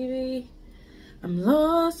 baby? I'm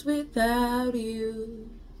lost without you.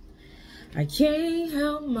 I can't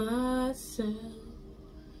help myself.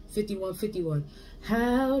 51-51.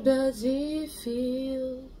 How does it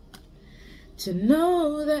feel to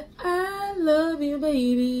know that I love you,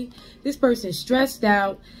 baby? This person's stressed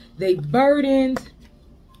out. They burdened.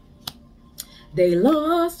 They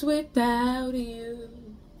lost without you.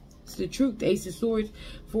 It's the truth. Ace of Swords,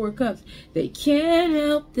 4 of Cups. They can't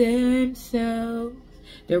help themselves.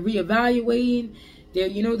 They're reevaluating.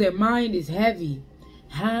 Their mind is heavy.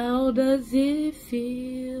 How does it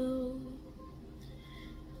feel?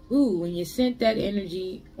 Ooh, when you sent that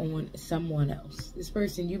energy on someone else. This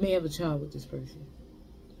person, you may have a child with this person.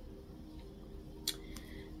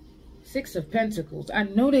 6 of Pentacles. I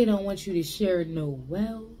know they don't want you to share no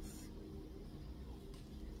wealth.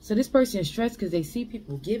 So this person is stressed because they see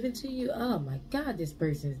people giving to you. Oh my God, this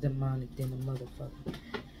person is demonic than a motherfucker.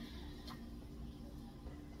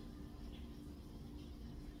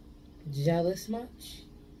 Jealous much?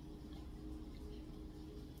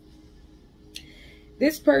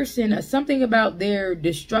 This person, something about their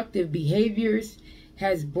destructive behaviors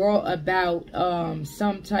has brought about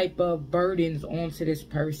some type of burdens onto this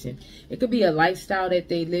person. It could be a lifestyle that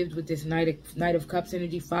they lived with this Knight of Cups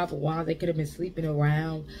energy, 5 of Wands. They could have been sleeping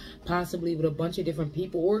around, possibly with a bunch of different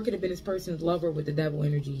people, or it could have been this person's lover with the Devil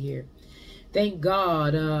energy here. Thank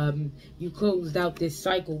God you closed out this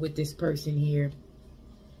cycle with this person here.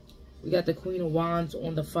 We got the Queen of Wands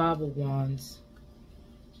on the 5 of Wands.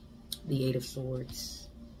 The 8 of Swords.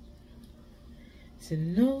 To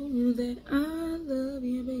know that I love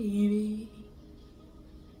you, baby.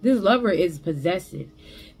 This lover is possessive.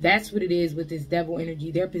 That's what it is with this Devil energy.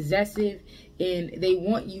 They're possessive and they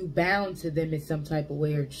want you bound to them in some type of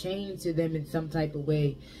way, or chained to them in some type of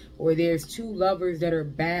way. Or there's 2 lovers that are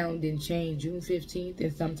bound and chained June 15th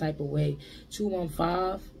in some type of way.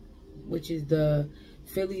 215, which is the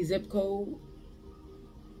Philly zip code.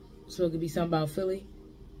 So it could be something about Philly.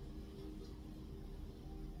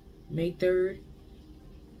 May 3rd.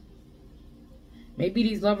 Maybe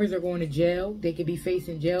these lovers are going to jail. They could be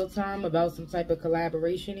facing jail time about some type of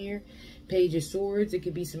collaboration here. Page of Swords. It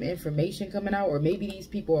could be some information coming out. Or maybe these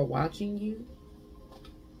people are watching you.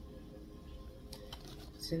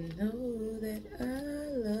 To know that I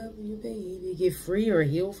love you, baby. Get free or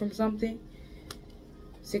heal from something.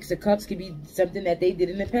 6 of Cups could be something that they did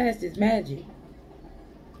in the past. It's magic.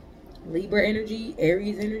 Libra energy.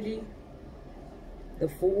 Aries energy. The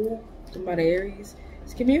Fool. Talking about Aries.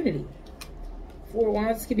 It's community. 4 of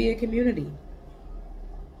Wands could be a community.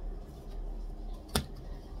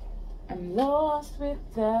 I'm lost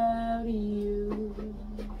without you.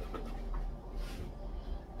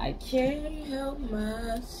 I can't help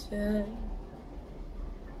myself.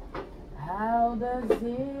 How does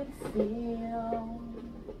it feel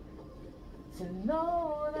to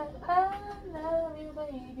know that I love you,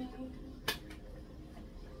 baby?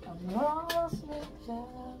 I'm lost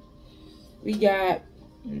without. We got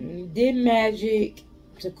did magic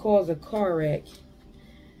to cause a car wreck.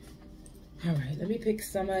 All right, let me pick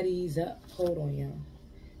some of these up. Hold on, y'all.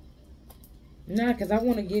 Nah, because I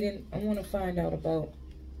want to get in. I want to find out about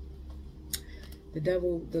the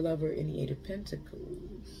devil, the lover, and the 8 of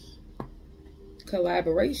Pentacles.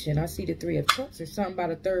 Collaboration. I see the 3 of Cups. There's something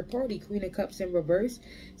about a third party. Queen of Cups in reverse.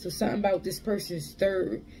 So something about this person's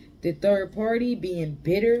the third party being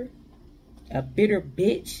bitter. A bitter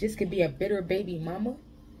bitch. This could be a bitter baby mama.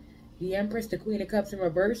 The Empress, the Queen of Cups in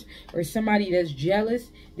reverse. Or somebody that's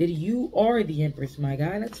jealous that you are the Empress, my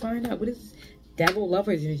guy. Let's find out. What is this? Devil,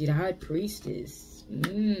 Lover's energy. The High Priestess.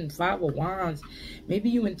 5 of Wands. Maybe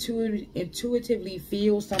you intuitively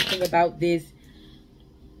feel something about this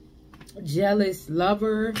jealous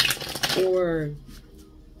lover, or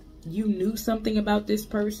you knew something about this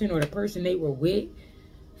person or the person they were with.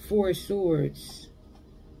 4 of Swords.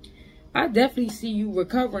 I definitely see you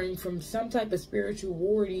recovering from some type of spiritual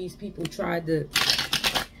war. These people tried to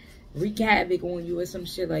wreak havoc on you or some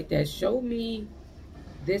shit like that. Show me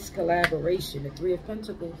this collaboration. The 3 of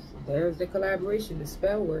Pentacles. There's the collaboration, the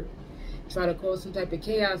spell work. Try to cause some type of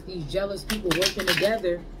chaos. These jealous people working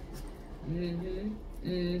together.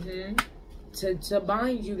 To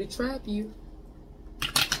bind you, to trap you.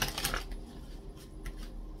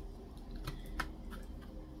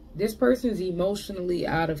 This person's emotionally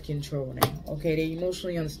out of control now. Okay, they're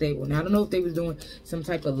emotionally unstable. Now, I don't know if they was doing some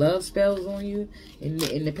type of love spells on you in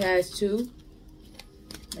the past too.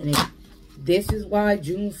 And if this is why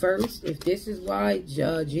June 1st, if this is why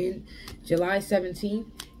July 17th,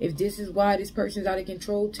 if this is why this person's out of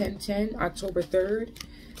control, 10/10, October 3rd,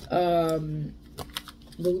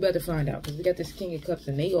 but we better find out, because we got this King of Cups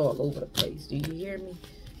and they all over the place. Do you hear me?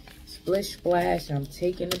 Splish splash, I'm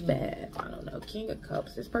taking a bath. I don't know. King of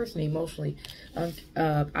Cups. This person emotionally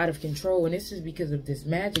out of control, and this is because of this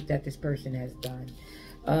magic that this person has done.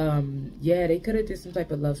 Yeah, they could have did some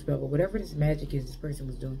type of love spell, but whatever this magic is this person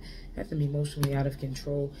was doing, has them emotionally out of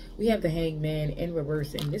control. We have the Hangman in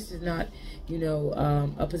reverse, and this is not, you know,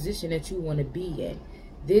 a position that you want to be in.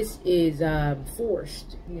 This is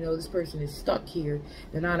forced. You know, this person is stuck here.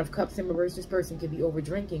 The 9 of Cups in reverse. This person could be over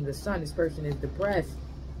drinking. The Sun. This person is depressed.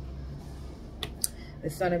 The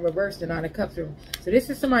Sun in reverse, the 9 of Cups. So this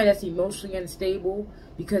is somebody that's emotionally unstable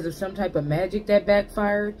because of some type of magic that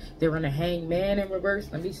backfired. They're in a Hangman in reverse.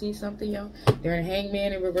 Let me see something, y'all. They're in a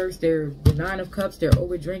Hangman in reverse. They're the 9 of Cups. They're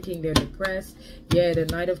over drinking. They're depressed. Yeah, the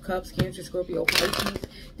Knight of Cups, Cancer, Scorpio, Pisces.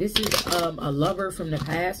 This is a lover from the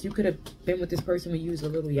past. You could have been with this person when you was a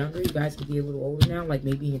little younger. You guys could be a little older now, like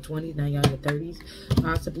maybe in your 20s, now you're in your 30s.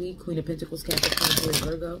 Possibly. Queen of Pentacles, Capricorn, Taurus,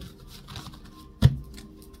 Virgo.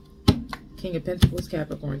 King of Pentacles,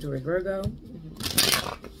 Capricorn, Taurus, Virgo.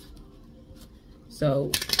 So,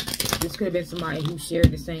 this could have been somebody who shared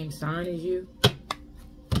the same sign as you.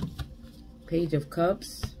 Page of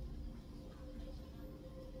Cups.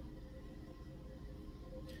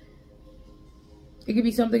 It could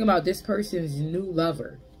be something about this person's new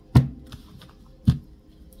lover.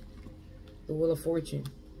 The Wheel of Fortune.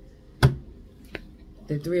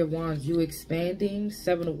 The 3 of Wands, you expanding.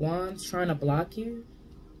 7 of Wands, trying to block you.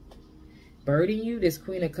 Birding you. This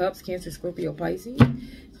Queen of Cups, Cancer, Scorpio, Pisces.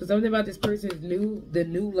 So something about this person's the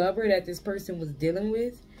new lover that this person was dealing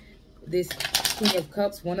with. This Queen of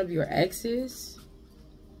Cups, one of your exes.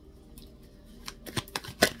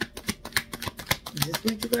 Is this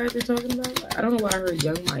what you guys are talking about? I don't know why I heard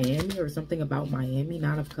Young Miami or something about Miami.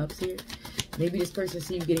 9 of Cups here. Maybe this person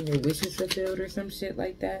see you getting your wishes fulfilled or some shit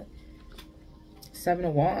like that. 7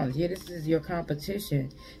 of Wands. Yeah, this is your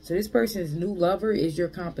competition. So this person's new lover is your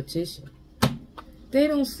competition. They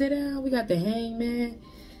don't sit down. We got the Hangman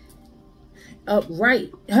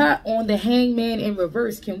upright, on the Hangman in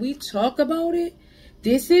reverse. Can we talk about it?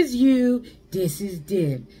 This is you. This is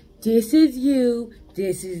them. This is you.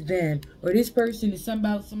 This is them. Or this person is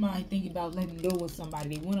somebody thinking about letting go of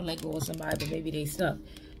somebody. They want to let go of somebody, but maybe they stuck.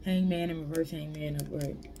 Hangman in reverse, Hangman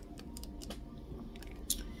upright.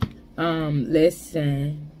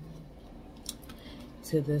 Listen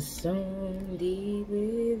to the song deep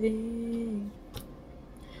within.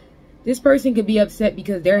 This person could be upset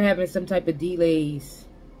because they're having some type of delays.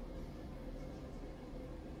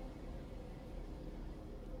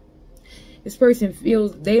 This person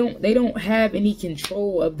feels they don't have any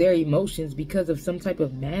control of their emotions because of some type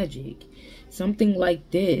of magic. Something like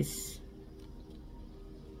this.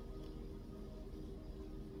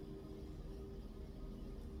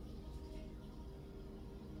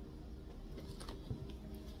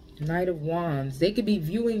 Knight of Wands. They could be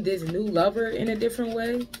viewing this new lover in a different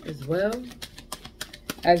way as well,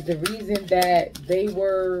 as the reason that they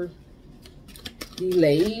were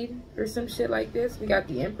delayed or some shit like this. We got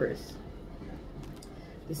the Empress.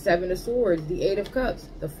 The 7 of Swords. The 8 of Cups.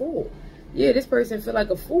 The Fool. Yeah, this person feel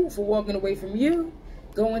like a fool for walking away from you.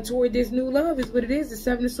 going toward this new love is what it is. The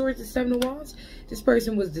Seven of Swords, the Seven of Wands. This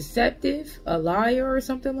person was deceptive, a liar or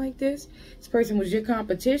something like this. This person was your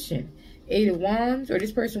competition. Eight of Wands, or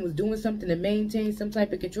this person was doing something to maintain some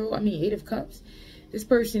type of control. I mean, Eight of Cups. This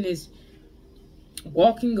person is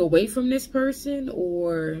walking away from this person,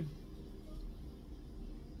 or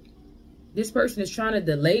this person is trying to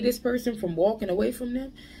delay this person from walking away from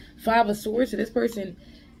them. Five of Swords. So this person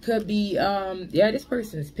could be, yeah, this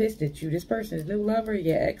person is pissed at you. This person's new lover,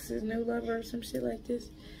 your ex's new lover, or some shit like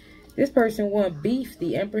this. This person want beef.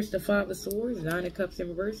 The Empress, the Five of Swords, Nine of Cups in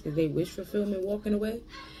reverse, because they wish fulfillment walking away.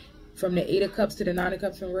 From the Eight of Cups to the Nine of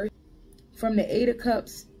Cups in reverse. From the Eight of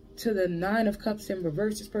Cups to the Nine of Cups in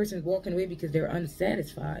reverse, this person is walking away because they're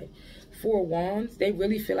unsatisfied. Four of Wands, they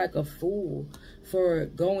really feel like a fool for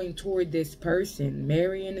going toward this person,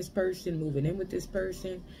 marrying this person, moving in with this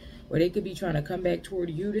person. Or they could be trying to come back toward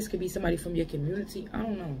you. This could be somebody from your community. I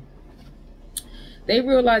don't know. They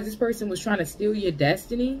realize this person was trying to steal your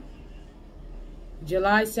destiny.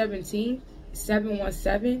 July 17th,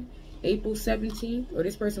 717, April 17th. Or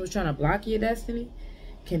this person was trying to block your destiny.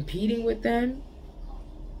 Competing with them.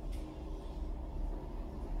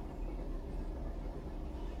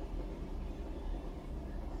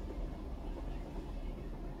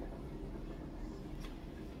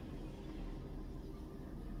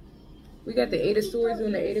 We got the Eight of Swords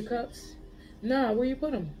and the Eight of Cups. Nah, where you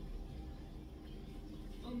put them?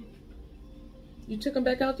 You took them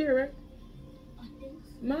back out there, right? I think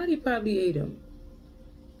so. Marty probably ate them.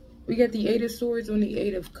 We got the Eight of Swords on the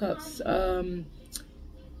Eight of Cups.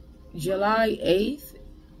 July 8th,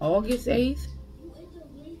 August 8th.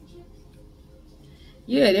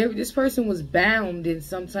 Yeah, this person was bound in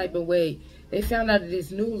some type of way. They found out that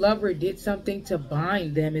this new lover did something to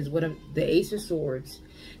bind them, is what the Ace of Swords.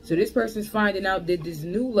 So this person's finding out that this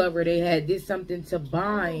new lover they had did something to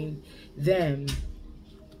bind them,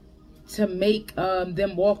 to make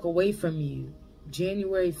them walk away from you.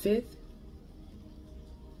 January 5th.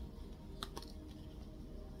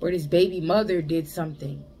 Or this baby mother did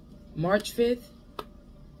something. March 5th.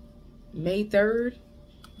 May 3rd.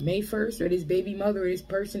 May 1st. Or this baby mother or this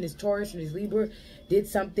person, this Taurus or this Libra, did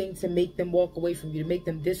something to make them walk away from you, to make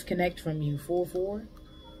them disconnect from you. 4-4.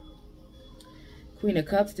 Queen of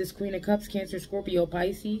Cups. This Queen of Cups, Cancer, Scorpio,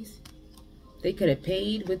 Pisces. They could have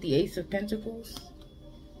paid with the Ace of Pentacles.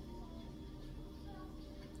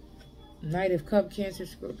 Knight of Cups, Cancer,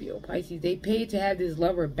 Scorpio, Pisces. They paid to have this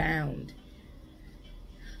lover bound.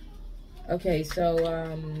 Okay, so,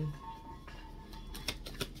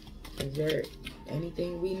 is there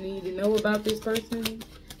anything we need to know about this person?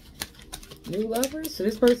 New lover? So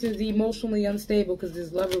this person is emotionally unstable because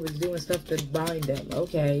this lover was doing stuff to bind them.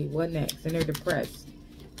 Okay, what next? And they're depressed.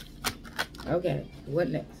 Okay, what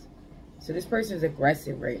next? So this person is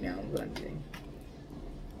aggressive right now.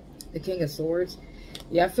 The King of Swords.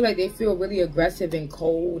 Yeah, I feel like they feel really aggressive and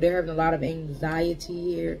cold. They're having a lot of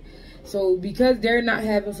anxiety here. So because they're not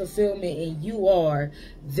having fulfillment and you are,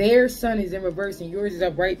 their sun is in reverse and yours is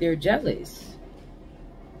upright, they're jealous.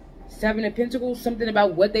 Seven of Pentacles, something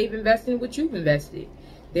about what they've invested in, what you've invested.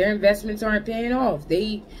 Their investments aren't paying off.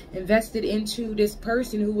 They invested into this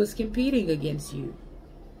person who was competing against you,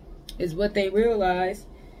 is what they realized.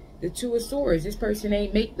 The Two of Swords, this person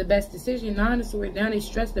ain't make the best decision. Nine of Swords, now they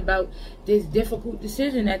stressed about this difficult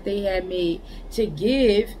decision that they had made to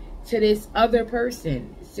give to this other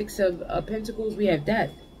person. Six of Pentacles, we have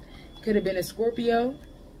Death. Could have been a Scorpio.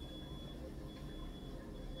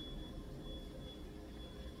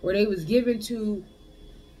 Or they was given to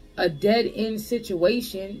a dead-end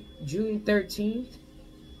situation. June 13th.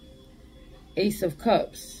 Ace of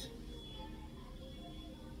Cups.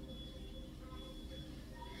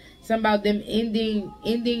 Something about them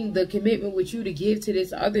ending the commitment with you to give to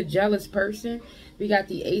this other jealous person. We got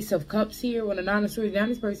the Ace of Cups here on the Nine of Swords. Now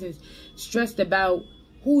this person is stressed about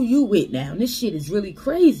who you with now. This shit is really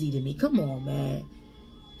crazy to me. Come on, man.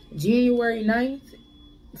 January 9th.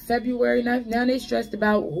 February 9th. Now they stressed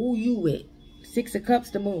about who you with. Six of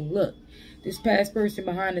Cups, the Moon. Look. This past person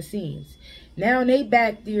behind the scenes. Now they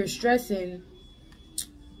back there stressing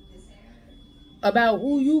about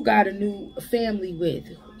who you got a new family with.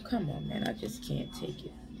 Come on, man. I just can't take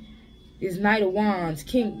it. This Knight of Wands.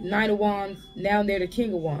 Knight of Wands. Now they're the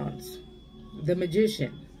King of Wands. The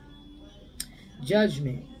Magician.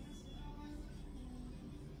 Judgment.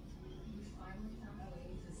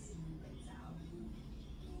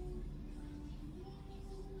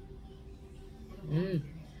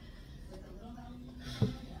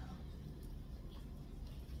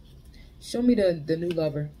 Show me the new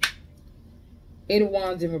lover. Eight of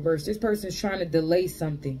Wands in reverse. This person's trying to delay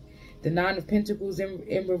something. The Nine of Pentacles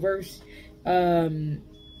in reverse.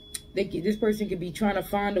 This person could be trying to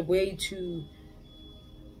find a way to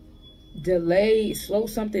delay, slow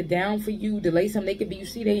something down for you, delay something. They could be, you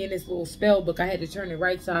see, they in this little spell book. I had to turn it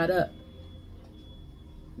right side up.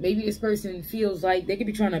 Maybe this person feels like they could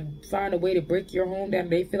be trying to find a way to break your home down.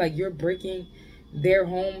 They feel like you're breaking their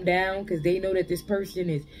home down because they know that this person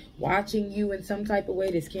is watching you in some type of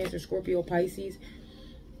way. This Cancer, Scorpio, Pisces.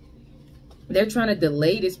 They're trying to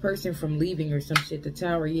delay this person from leaving or some shit. The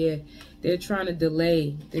Tower, yeah. They're trying to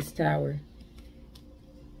delay this Tower.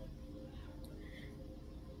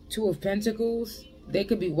 Two of Pentacles. They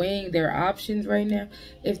could be weighing their options right now.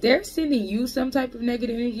 If they're sending you some type of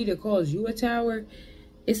negative energy to cause you a Tower,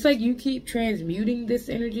 it's like you keep transmuting this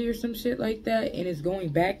energy or some shit like that, and it's going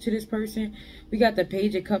back to this person. We got the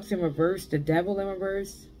Page of Cups in reverse, the Devil in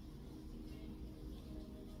reverse.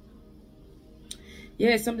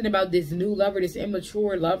 Yeah, something about this new lover, this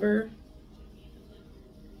immature lover.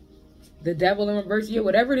 The Devil in reverse. Yeah,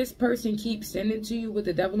 whatever this person keeps sending to you with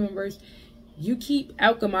the Devil in reverse, you keep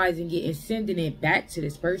alchemizing it and sending it back to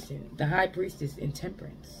this person. The High Priestess in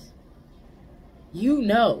Temperance. You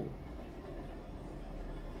know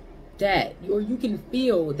that, or you can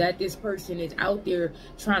feel that this person is out there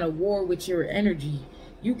trying to war with your energy.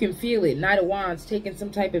 You can feel it. Knight of Wands taking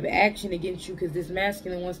some type of action against you because this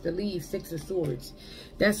masculine wants to leave. Six of Swords.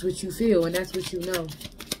 That's what you feel and that's what you know.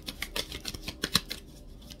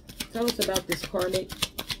 Tell us about this karmic.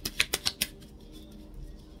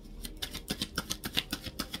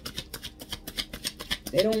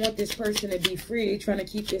 They don't want this person to be free. They're trying to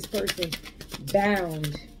keep this person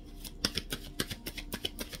bound.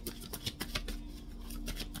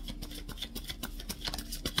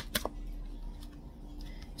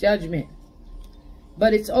 Judgment.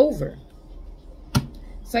 But it's over.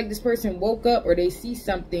 It's like this person woke up or they see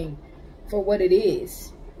something for what it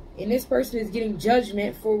is. And this person is getting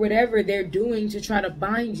judgment for whatever they're doing to try to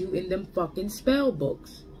bind you in them fucking spell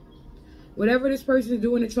books. Whatever this person is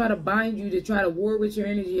doing to try to bind you, to try to war with your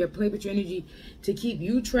energy or play with your energy to keep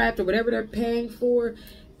you trapped or whatever they're paying for,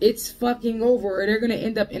 it's fucking over. Or they're going to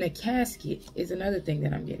end up in a casket is another thing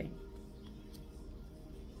that I'm getting.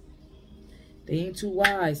 They ain't too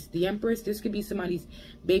wise. The Empress, this could be somebody's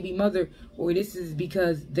baby mother, or this is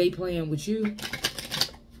because they playing with you.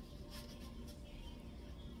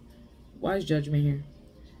 Why is Judgment here?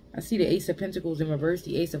 I see the Ace of Pentacles in reverse,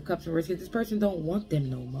 the Ace of Cups in reverse, because this person don't want them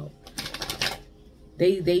no more.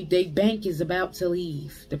 They bank is about to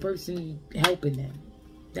leave. The person helping them.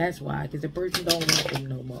 That's why, because the person don't want them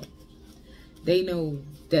no more. They know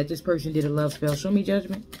that this person did a love spell. Show me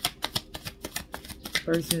Judgment.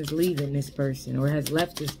 Person is leaving this person or has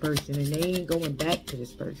left this person and they ain't going back to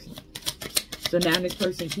this person. So now this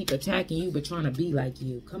person keep attacking you but trying to be like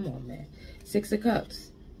you. Come on, man. Six of Cups.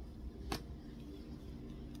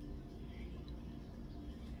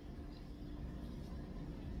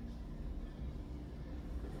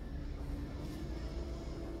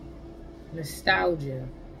 Nostalgia.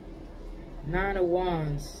 Nine of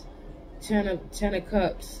Wands. Ten of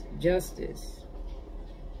Cups. Justice.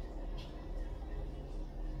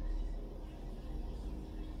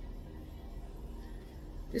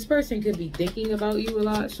 This person could be thinking about you a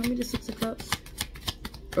lot. Show me the Six of Cups.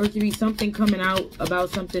 Or it could be something coming out about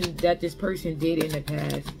something that this person did in the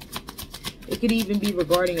past. It could even be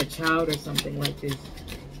regarding a child or something like this.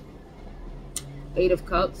 Eight of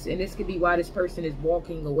Cups. And this could be why this person is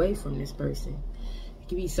walking away from this person. It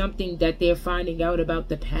could be something that they're finding out about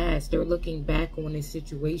the past. They're looking back on this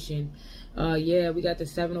situation. Yeah, we got the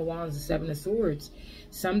Seven of Wands, the Seven of Swords.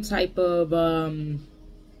 Some type of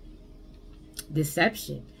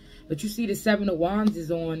deception. But you see the Seven of Wands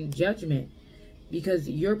is on Judgment. Because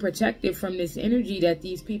you're protected from this energy that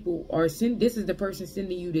these people are sending. This is the person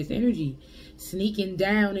sending you this energy. Sneaking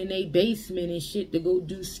down in a basement and shit to go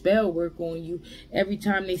do spell work on you every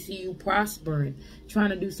time they see you prospering. Trying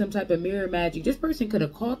to do some type of mirror magic. This person could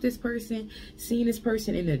have caught this person, seen this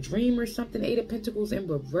person in a dream or something. Eight of Pentacles in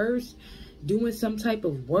reverse. Doing some type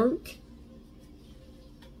of work.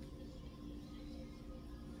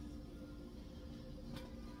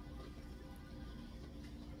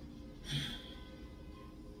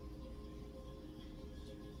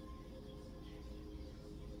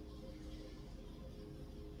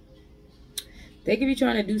 They could be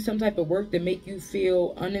trying to do some type of work to make you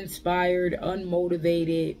feel uninspired,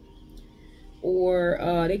 unmotivated.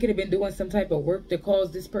 Or they could have been doing some type of work to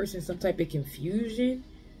cause this person some type of confusion.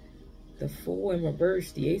 The Fool in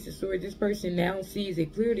reverse, the Ace of Swords. This person now sees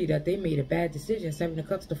it clearly that they made a bad decision. Seven of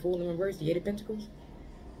Cups, the Fool in reverse, the Eight of Pentacles.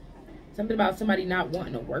 Something about somebody not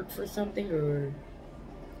wanting to work for something or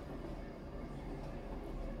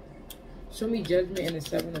Show me Judgment and the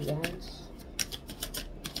Seven of Wands.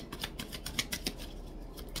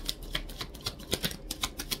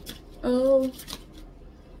 Oh,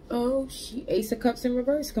 Ace of Cups in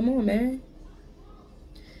reverse. Come on, man.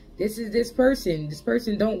 This is this person. This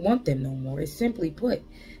person don't want them no more. It's simply put.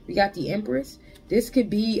 We got the Empress. This could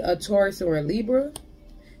be a Taurus or a Libra.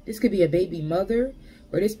 This could be a baby mother.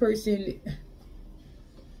 Or this person...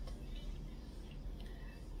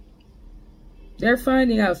 They're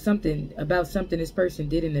finding out something about something this person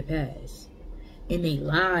did in the past. And they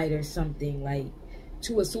lied or something. Like,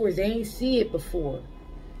 Two of Swords. They ain't see it before.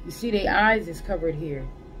 You see their eyes is covered here.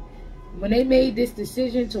 When they made this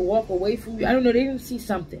decision to walk away from you, I don't know, they didn't see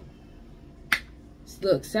something.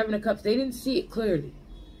 Look, Seven of Cups, they didn't see it clearly.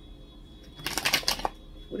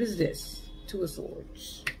 What is this? Two of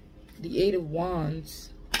Swords. The Eight of Wands.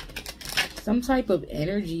 Some type of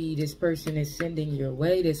energy this person is sending your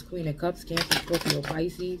way. This Queen of Cups, Cancer, Scorpio,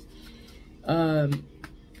 Pisces.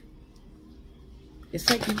 It's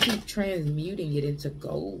like you keep transmuting it into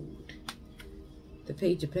gold. The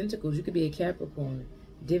Page of Pentacles, you could be a Capricorn.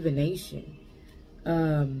 Divination.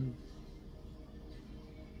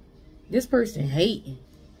 This person hating.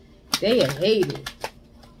 They a hater.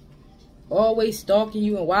 Always stalking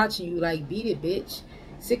you and watching you like, beat it, bitch.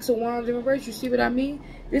 Six of Wands in reverse. You see what I mean?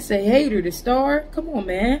 This a hater. The Star. Come on,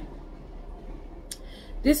 man.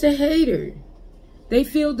 This a hater. They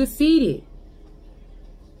feel defeated.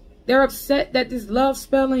 They're upset that this love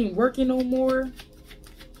spell ain't working no more.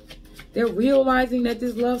 They're realizing that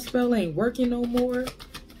this love spell ain't working no more.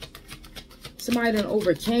 Somebody done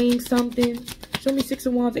overcame something. Show me Six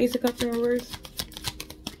of Wands, Ace of Cups in reverse.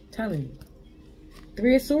 I'm telling you.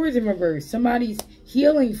 Three of Swords in reverse. Somebody's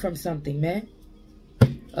healing from something, man.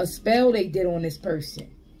 A spell they did on this person.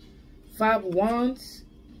 Five of Wands.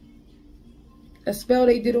 A spell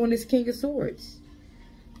they did on this King of Swords.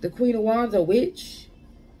 The Queen of Wands, a witch.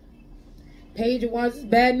 Page of Wands is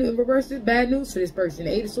bad news. In reverse is bad news for this person.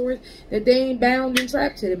 The Eight of Swords, that they ain't bound and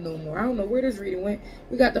trapped to them no more. I don't know where this reading went.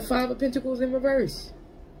 We got the Five of Pentacles in reverse.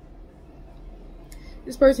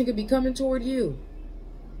 This person could be coming toward you.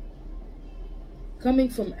 Coming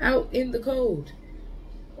from out in the cold.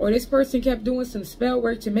 Or this person kept doing some spell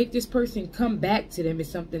work to make this person come back to them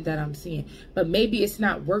is something that I'm seeing. But maybe it's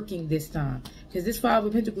not working this time. Because this Five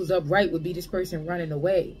of Pentacles upright would be this person running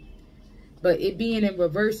away. But it being in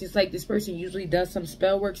reverse, it's like this person usually does some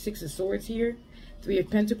spell work. Six of Swords here. Three of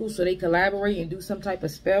Pentacles. So they collaborate and do some type of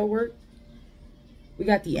spell work. We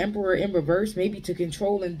got the Emperor in reverse. Maybe to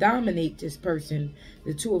control and dominate this person.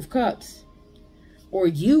 The Two of Cups. Or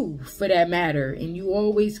you, for that matter. And you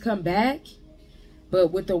always come back.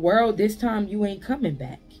 But with the World, this time you ain't coming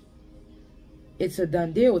back. It's a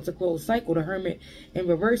done deal. It's a closed cycle. The Hermit in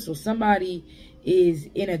reverse. So somebody is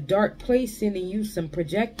in a dark place sending you some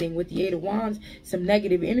projecting with the Eight of Wands. Some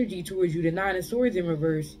negative energy towards you. The Nine of Swords in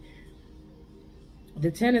reverse. The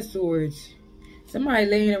Ten of Swords. Somebody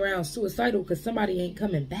laying around suicidal because somebody ain't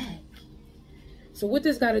coming back. So what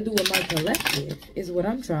this got to do with my collective is what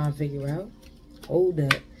I'm trying to figure out. Hold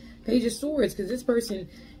up. Page of Swords, because this person,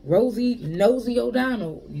 Nosy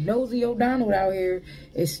O'Donnell out here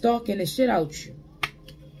is stalking the shit out you.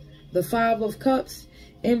 The Five of Cups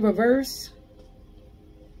in reverse.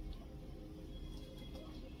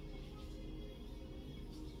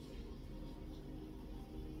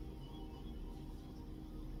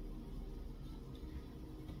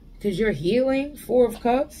 Because you're healing. Four of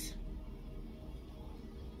Cups.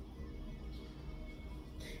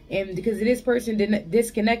 And because this person didn't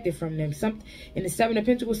disconnected from them. In the Seven of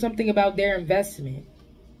Pentacles, something about their investment.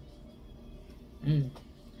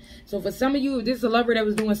 So for some of you, if this is a lover that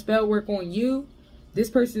was doing spell work on you, this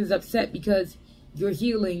person is upset because you're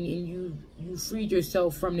healing and you freed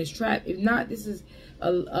yourself from this trap. If not, this is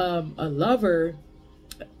a lover,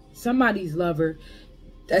 somebody's lover,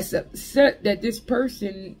 that's upset that this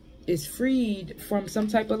person is freed from some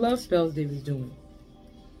type of love spells they was doing.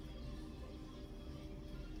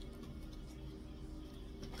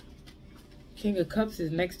 King of Cups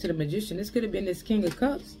is next to the Magician. This could have been this King of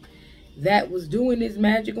Cups that was doing this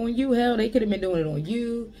magic on you. Hell, they could have been doing it on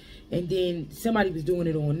you. And then somebody was doing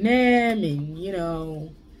it on them. And, you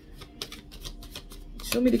know.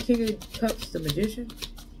 Show me the King of Cups, the Magician.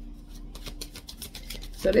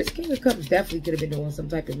 So this King of Cups definitely could have been doing some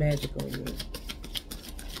type of magic on you.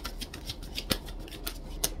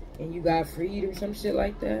 And you got freed or some shit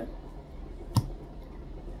like that.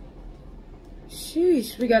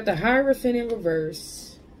 Sheesh, we got the Hierophant in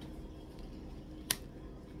reverse.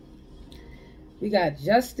 We got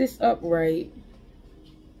Justice upright.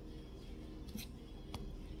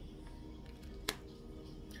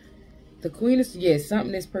 The Queen of... Yeah,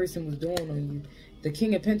 something this person was doing on you. The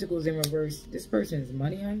King of Pentacles in reverse. This person is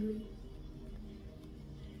money hungry.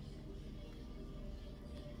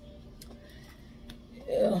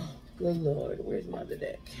 Oh, good Lord. Where's my other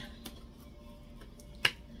deck?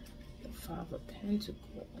 The Five of Pentacles.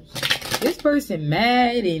 This person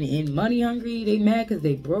mad and money hungry. They mad because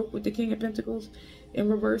they broke with the King of Pentacles. In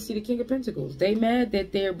reverse, see the King of Pentacles. They mad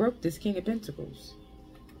that they're broke this King of Pentacles.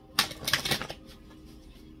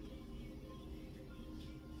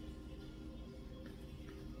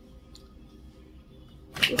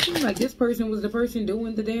 It seems like this person was the person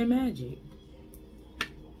doing the damn magic.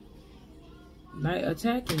 Not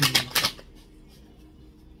attacking you.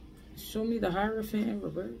 Show me the Hierophant in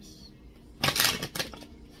reverse.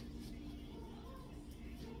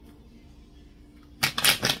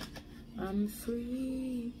 I'm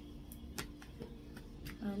free.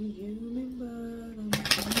 I'm human, but I'm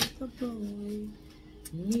comfortable with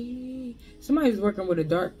me. Somebody's working with a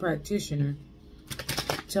dark practitioner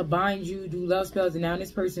to bind you, do love spells, and now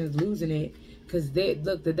this person is losing it because they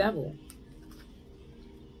look the devil.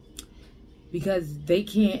 Because they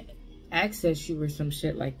can't access you or some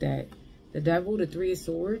shit like that. The devil, the Three of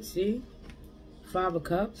Swords, see? Five of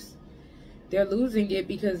Cups. They're losing it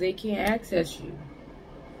because they can't access you.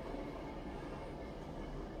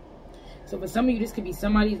 So for some of you, this could be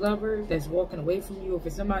somebody's lover that's walking away from you. Or for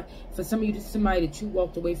some of you, this is somebody that you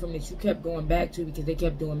walked away from that you kept going back to because they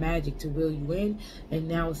kept doing magic to reel you in. And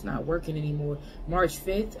now it's not working anymore. March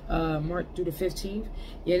 5th, March through the 15th.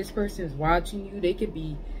 Yeah, this person is watching you. They could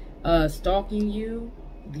be stalking you.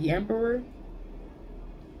 The Emperor.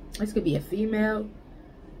 This could be a female.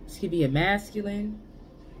 This could be a masculine.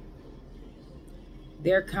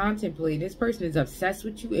 They're contemplating. This person is obsessed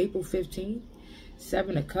with you. April 15th.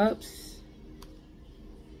 Seven of Cups.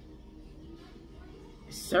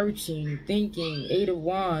 Searching, thinking. Eight of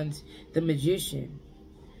Wands. The Magician.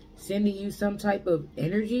 Sending you some type of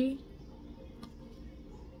energy.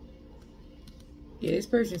 Yeah, this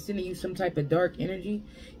person is sending you some type of dark energy.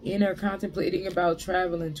 And are contemplating about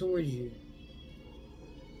traveling towards you.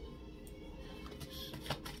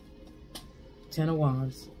 Ten of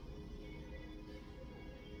Wands.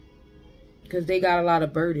 Because they got a lot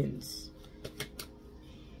of burdens.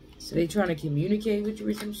 So they trying to communicate with you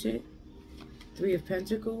or some shit. Three of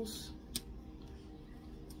Pentacles.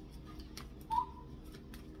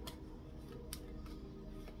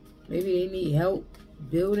 Maybe they need help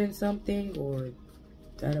building something, or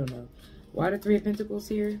I don't know. Why the Three of Pentacles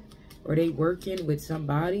here? Are they working with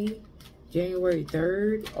somebody? January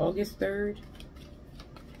 3rd, August 3rd.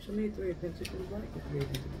 Show me the Three of Pentacles. Why the Three of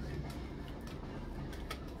Pentacles?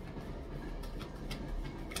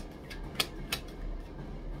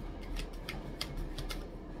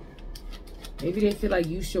 Maybe they feel like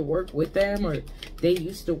you should work with them, or they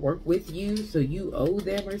used to work with you, so you owe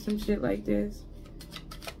them or some shit like this.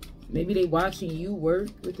 Maybe they watching you work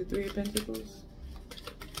with the Three of Pentacles.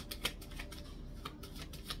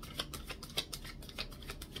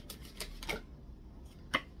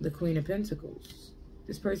 The Queen of Pentacles.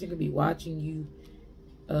 This person could be watching you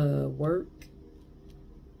work,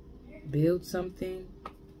 build something.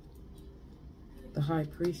 The High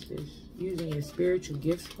Priestess. Using your spiritual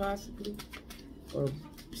gifts possibly. Or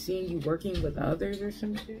seeing you working with others or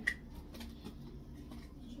some shit.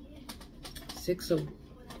 Six of...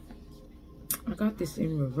 I got this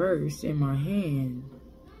in reverse in my hand.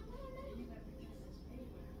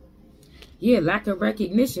 Yeah, lack of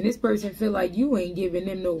recognition. This person feel like you ain't giving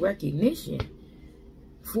them no recognition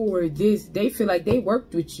for this. They feel like they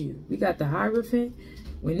worked with you. We got the Hierophant.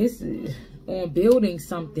 When this is on building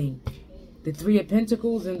something. The Three of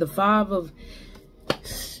Pentacles and the Five of...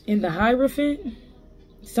 in the Hierophant.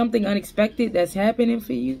 Something unexpected that's happening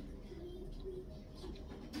for you.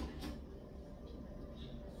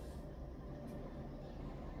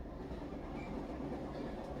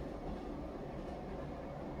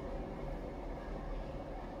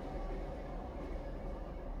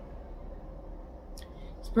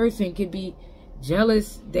 This person could be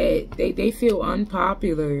jealous that they feel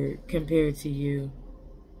unpopular compared to you.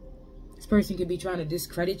 This person could be trying to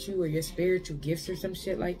discredit you or your spiritual gifts or some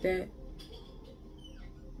shit like that.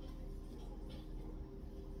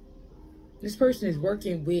 This person is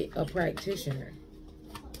working with a practitioner.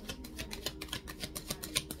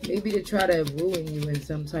 Maybe to try to ruin you in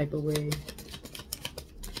some type of way.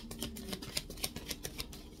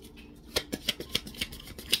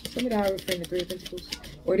 Show me the Hierophant, the Three of Pentacles.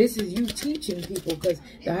 Or this is you teaching people, because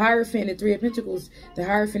the Hierophant and the Three of Pentacles, the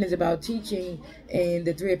Hierophant is about teaching and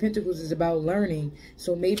the Three of Pentacles is about learning.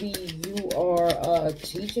 So maybe you are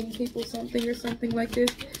teaching people something or something like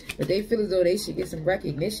this, but they feel as though they should get some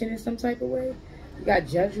recognition in some type of way. You got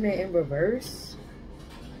Judgment in reverse.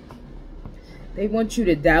 They want you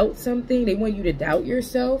to doubt something. They want you to doubt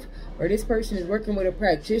yourself. Or this person is working with a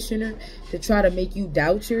practitioner to try to make you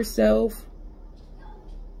doubt yourself.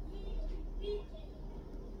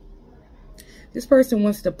 This person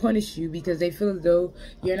wants to punish you because they feel as though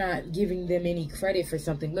you're not giving them any credit for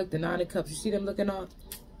something. Look, the Nine of Cups. You see them looking on?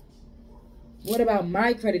 What about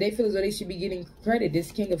my credit? They feel as though they should be getting credit,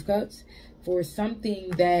 this King of Cups, for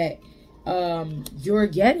something that you're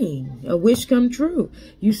getting. A wish come true.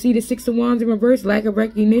 You see the Six of Wands in reverse, lack of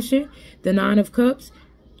recognition. The Nine of Cups,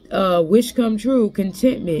 wish come true,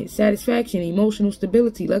 contentment, satisfaction, emotional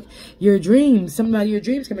stability. Like your dreams, somebody, your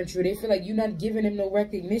dreams coming true. They feel like you're not giving them no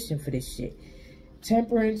recognition for this shit.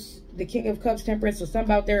 Temperance, the King of Cups, temperance. So something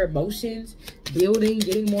about their emotions building,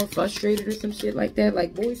 getting more frustrated or some shit like that.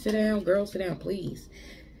 Like, boys, sit down, girls, sit down, please.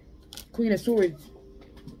 Queen of Swords,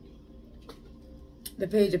 the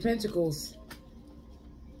Page of Pentacles.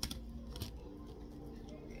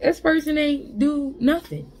 This person ain't do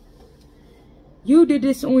nothing. You did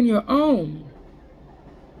this on your own.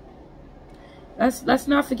 Let's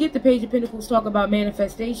not forget the Page of Pentacles talk about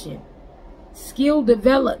manifestation, skill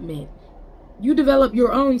development. You develop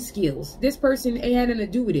your own skills. This person ain't had nothing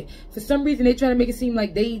to do with it. For some reason, they try to make it seem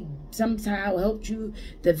like they somehow helped you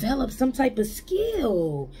develop some type of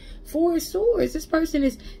skill. Four of Swords. This person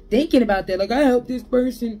is thinking about that. Like, I helped this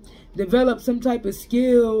person develop some type of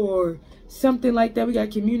skill or something like that. We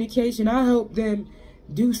got communication. I helped them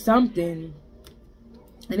do something.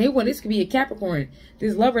 And they want, this could be a Capricorn.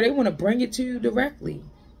 This lover, they want to bring it to you directly.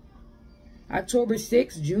 October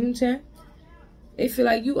 6th, June 10th. They feel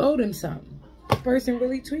like you owe them something. Person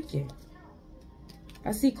really tweaking.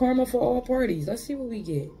 I see karma for all parties. Let's see what we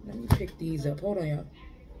get. Let me pick these up. Hold on, y'all.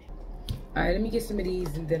 All right, let me get some of these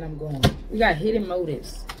and then I'm going. We got hidden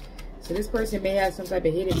motives. So this person may have some type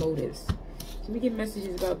of hidden motives. Can we get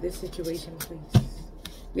messages about this situation, please?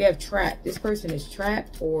 We have trapped. This person is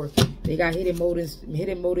trapped, or they got hidden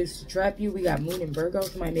motives to trap you. We got Moon and Virgo.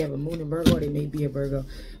 Somebody may have a Moon and Virgo, or they may be a Virgo.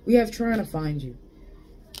 We have trying to find you.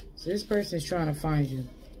 So this person is trying to find you.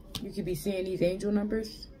 You could be seeing these angel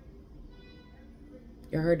numbers.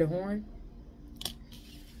 You heard the horn?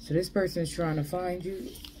 So this person is trying to find you.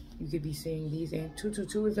 You could be seeing these. And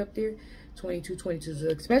 222 is up there. 22, 22. So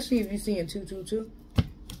especially if you're seeing 222.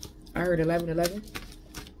 I heard 1111.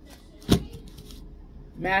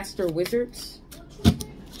 Master Wizards.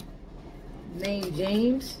 Name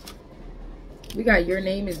James. We got your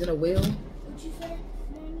name is in a will. What you say?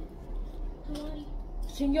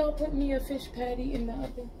 Can y'all put me a fish patty in the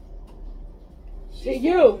oven? Say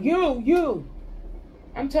you.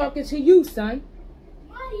 I'm talking to you, son.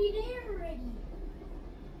 Why are you there already?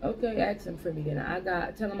 Okay, ask him for me then.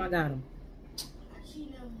 Tell him I got him.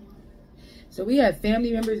 Actually, no more. So we have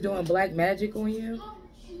family members doing black magic on you.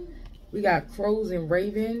 We got crows and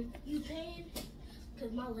raven. You paying?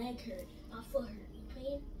 Because my leg hurt. My foot hurt. You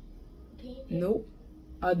paying? You paying? Nope.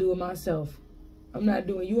 I'll do it myself. I'm not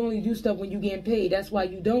doing. You only do stuff when you getting paid. That's why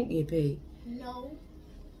you don't get paid. No.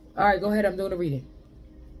 All right, go ahead. I'm doing the reading.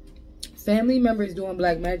 Family members doing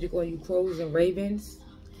black magic on you, crows and ravens.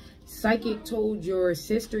 Psychic told your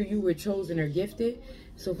sister you were chosen or gifted.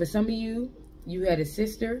 So for some of you, you had a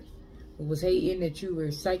sister who was hating that you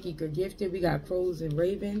were psychic or gifted. We got crows and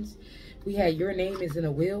ravens. We had your name is in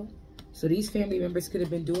a will. So these family members could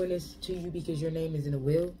have been doing this to you because your name is in a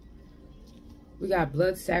will. We got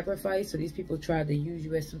blood sacrifice. So these people tried to use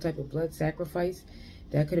you as some type of blood sacrifice.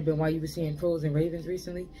 That could have been why you were seeing crows and ravens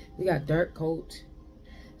recently. We got dark coat.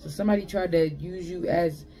 So somebody tried to use you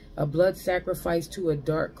as a blood sacrifice to a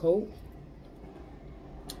dark coat.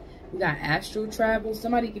 We got astral travel.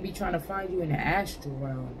 Somebody could be trying to find you in the astral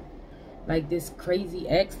realm. Like this crazy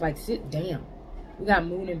ex. Like, sit down. We got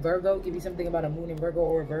Moon and Virgo. Could be something about a Moon and Virgo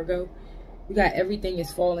or a Virgo. We got everything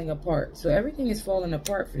is falling apart. So everything is falling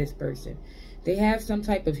apart for this person. They have some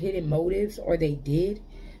type of hidden motives, or they did.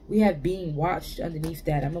 We have being watched underneath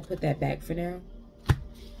that. I'm going to put that back for now.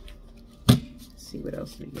 Let's see what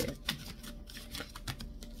else we get.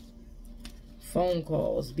 Phone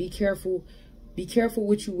calls. Be careful. Be careful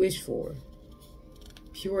what you wish for.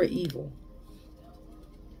 Pure evil.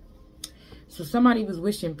 So somebody was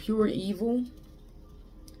wishing pure evil.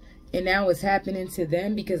 And now it's happening to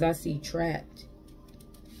them because I see trapped.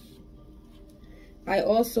 I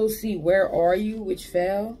also see where are you, which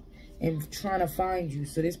fell, and trying to find you.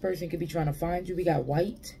 So this person could be trying to find you. We got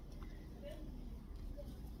white.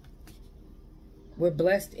 We're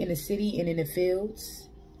blessed in the city and in the fields.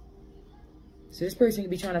 So this person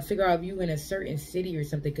could be trying to figure out if you in a certain city or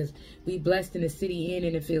something, because we blessed in the city and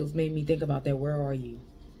in the fields made me think about that. Where are you?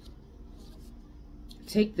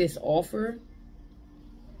 Take this offer.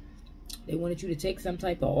 They wanted you to take some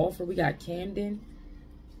type of offer. We got Camden.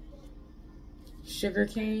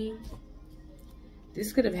 Sugarcane.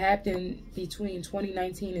 This could have happened between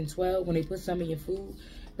 2019 and 12 when they put some in your food.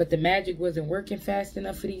 But the magic wasn't working fast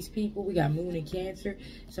enough for these people. We got Moon and Cancer.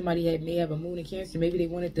 Somebody may have a Moon and Cancer. Maybe they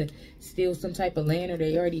wanted to steal some type of land, or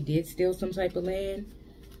they already did steal some type of land.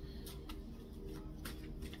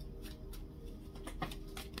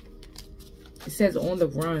 It says on the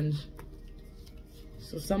run.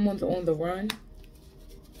 So someone's on the run.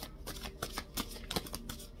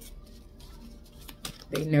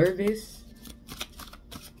 They nervous.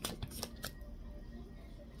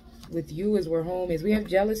 With you is where home is. We have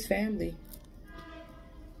jealous family.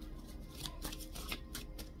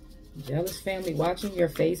 Jealous family watching your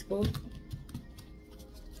Facebook.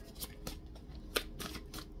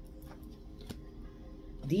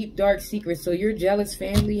 Deep dark secrets. So your jealous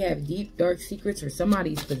family have deep dark secrets, or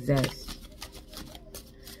somebody's possessed.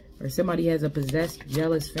 Or somebody has a possessed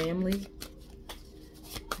jealous family.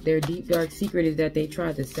 Their deep dark secret is that they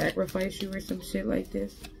tried to sacrifice you or some shit like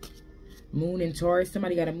this. Moon and Taurus.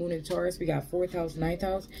 Somebody got a Moon and Taurus. We got 4th house, 9th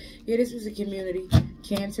house. Yeah, this was a community.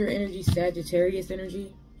 Cancer energy, Sagittarius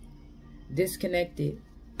energy. Disconnected.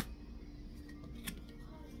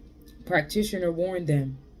 Practitioner warned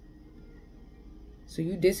them. So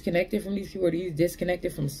you disconnected from these people, or you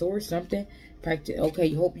disconnected from source, something?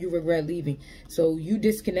 Okay, hope you regret leaving. So you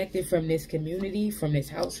disconnected from this community, from this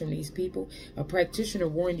house, from these people. A practitioner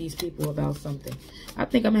warned these people about something. I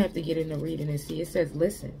think I'm going to have to get in the reading and see. It says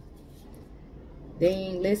listen. They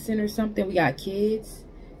ain't listen or something. We got kids.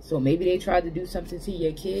 So maybe they tried to do something to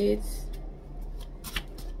your kids.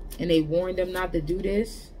 And they warned them not to do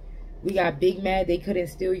this. We got big mad. They couldn't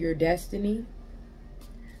steal your destiny.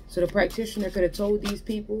 So the practitioner could have told these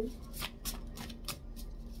people.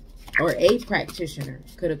 Or a practitioner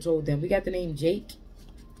could have told them. We got the name Jake.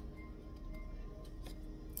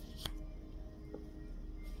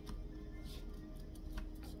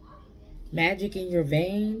 Magic in your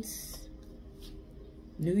veins.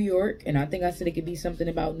 New York. And I think I said it could be something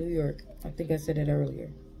about New York. I think I said it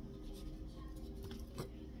earlier.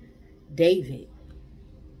 David.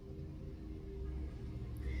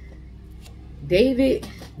 David,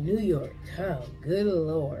 New York. Oh, good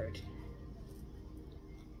Lord.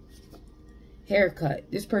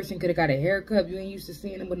 Haircut. This person could have got a haircut. You ain't used to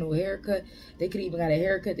seeing them with no haircut. They could even got a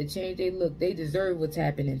haircut to change their look. They deserve what's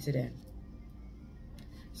happening to them.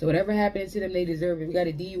 So whatever happened to them, they deserve it. We got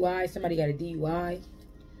a DUI. Somebody got a DUI.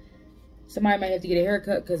 Somebody might have to get a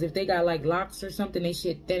haircut, because if they got like locks or something, they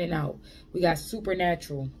shit thinning out. We got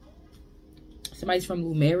supernatural. Somebody's from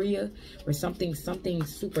Lumeria, or something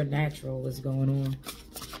supernatural is going on.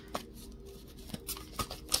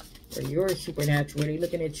 Or you're supernatural. They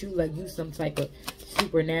looking at you like you some type of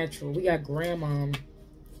supernatural. We got grandmom.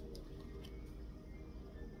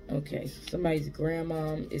 Okay, so somebody's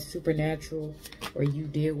grandmom is supernatural, or you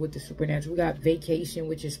deal with the supernatural. We got vacation,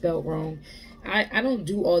 which is spelled wrong. I don't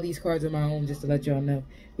do all these cards on my own, just to let y'all know.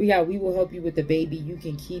 We got we will help you with the baby. You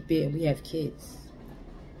can keep it, and we have kids.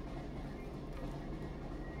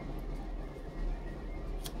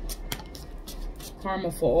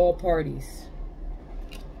 Karma for all parties.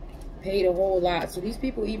 Paid a whole lot. So these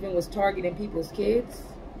people even was targeting people's kids.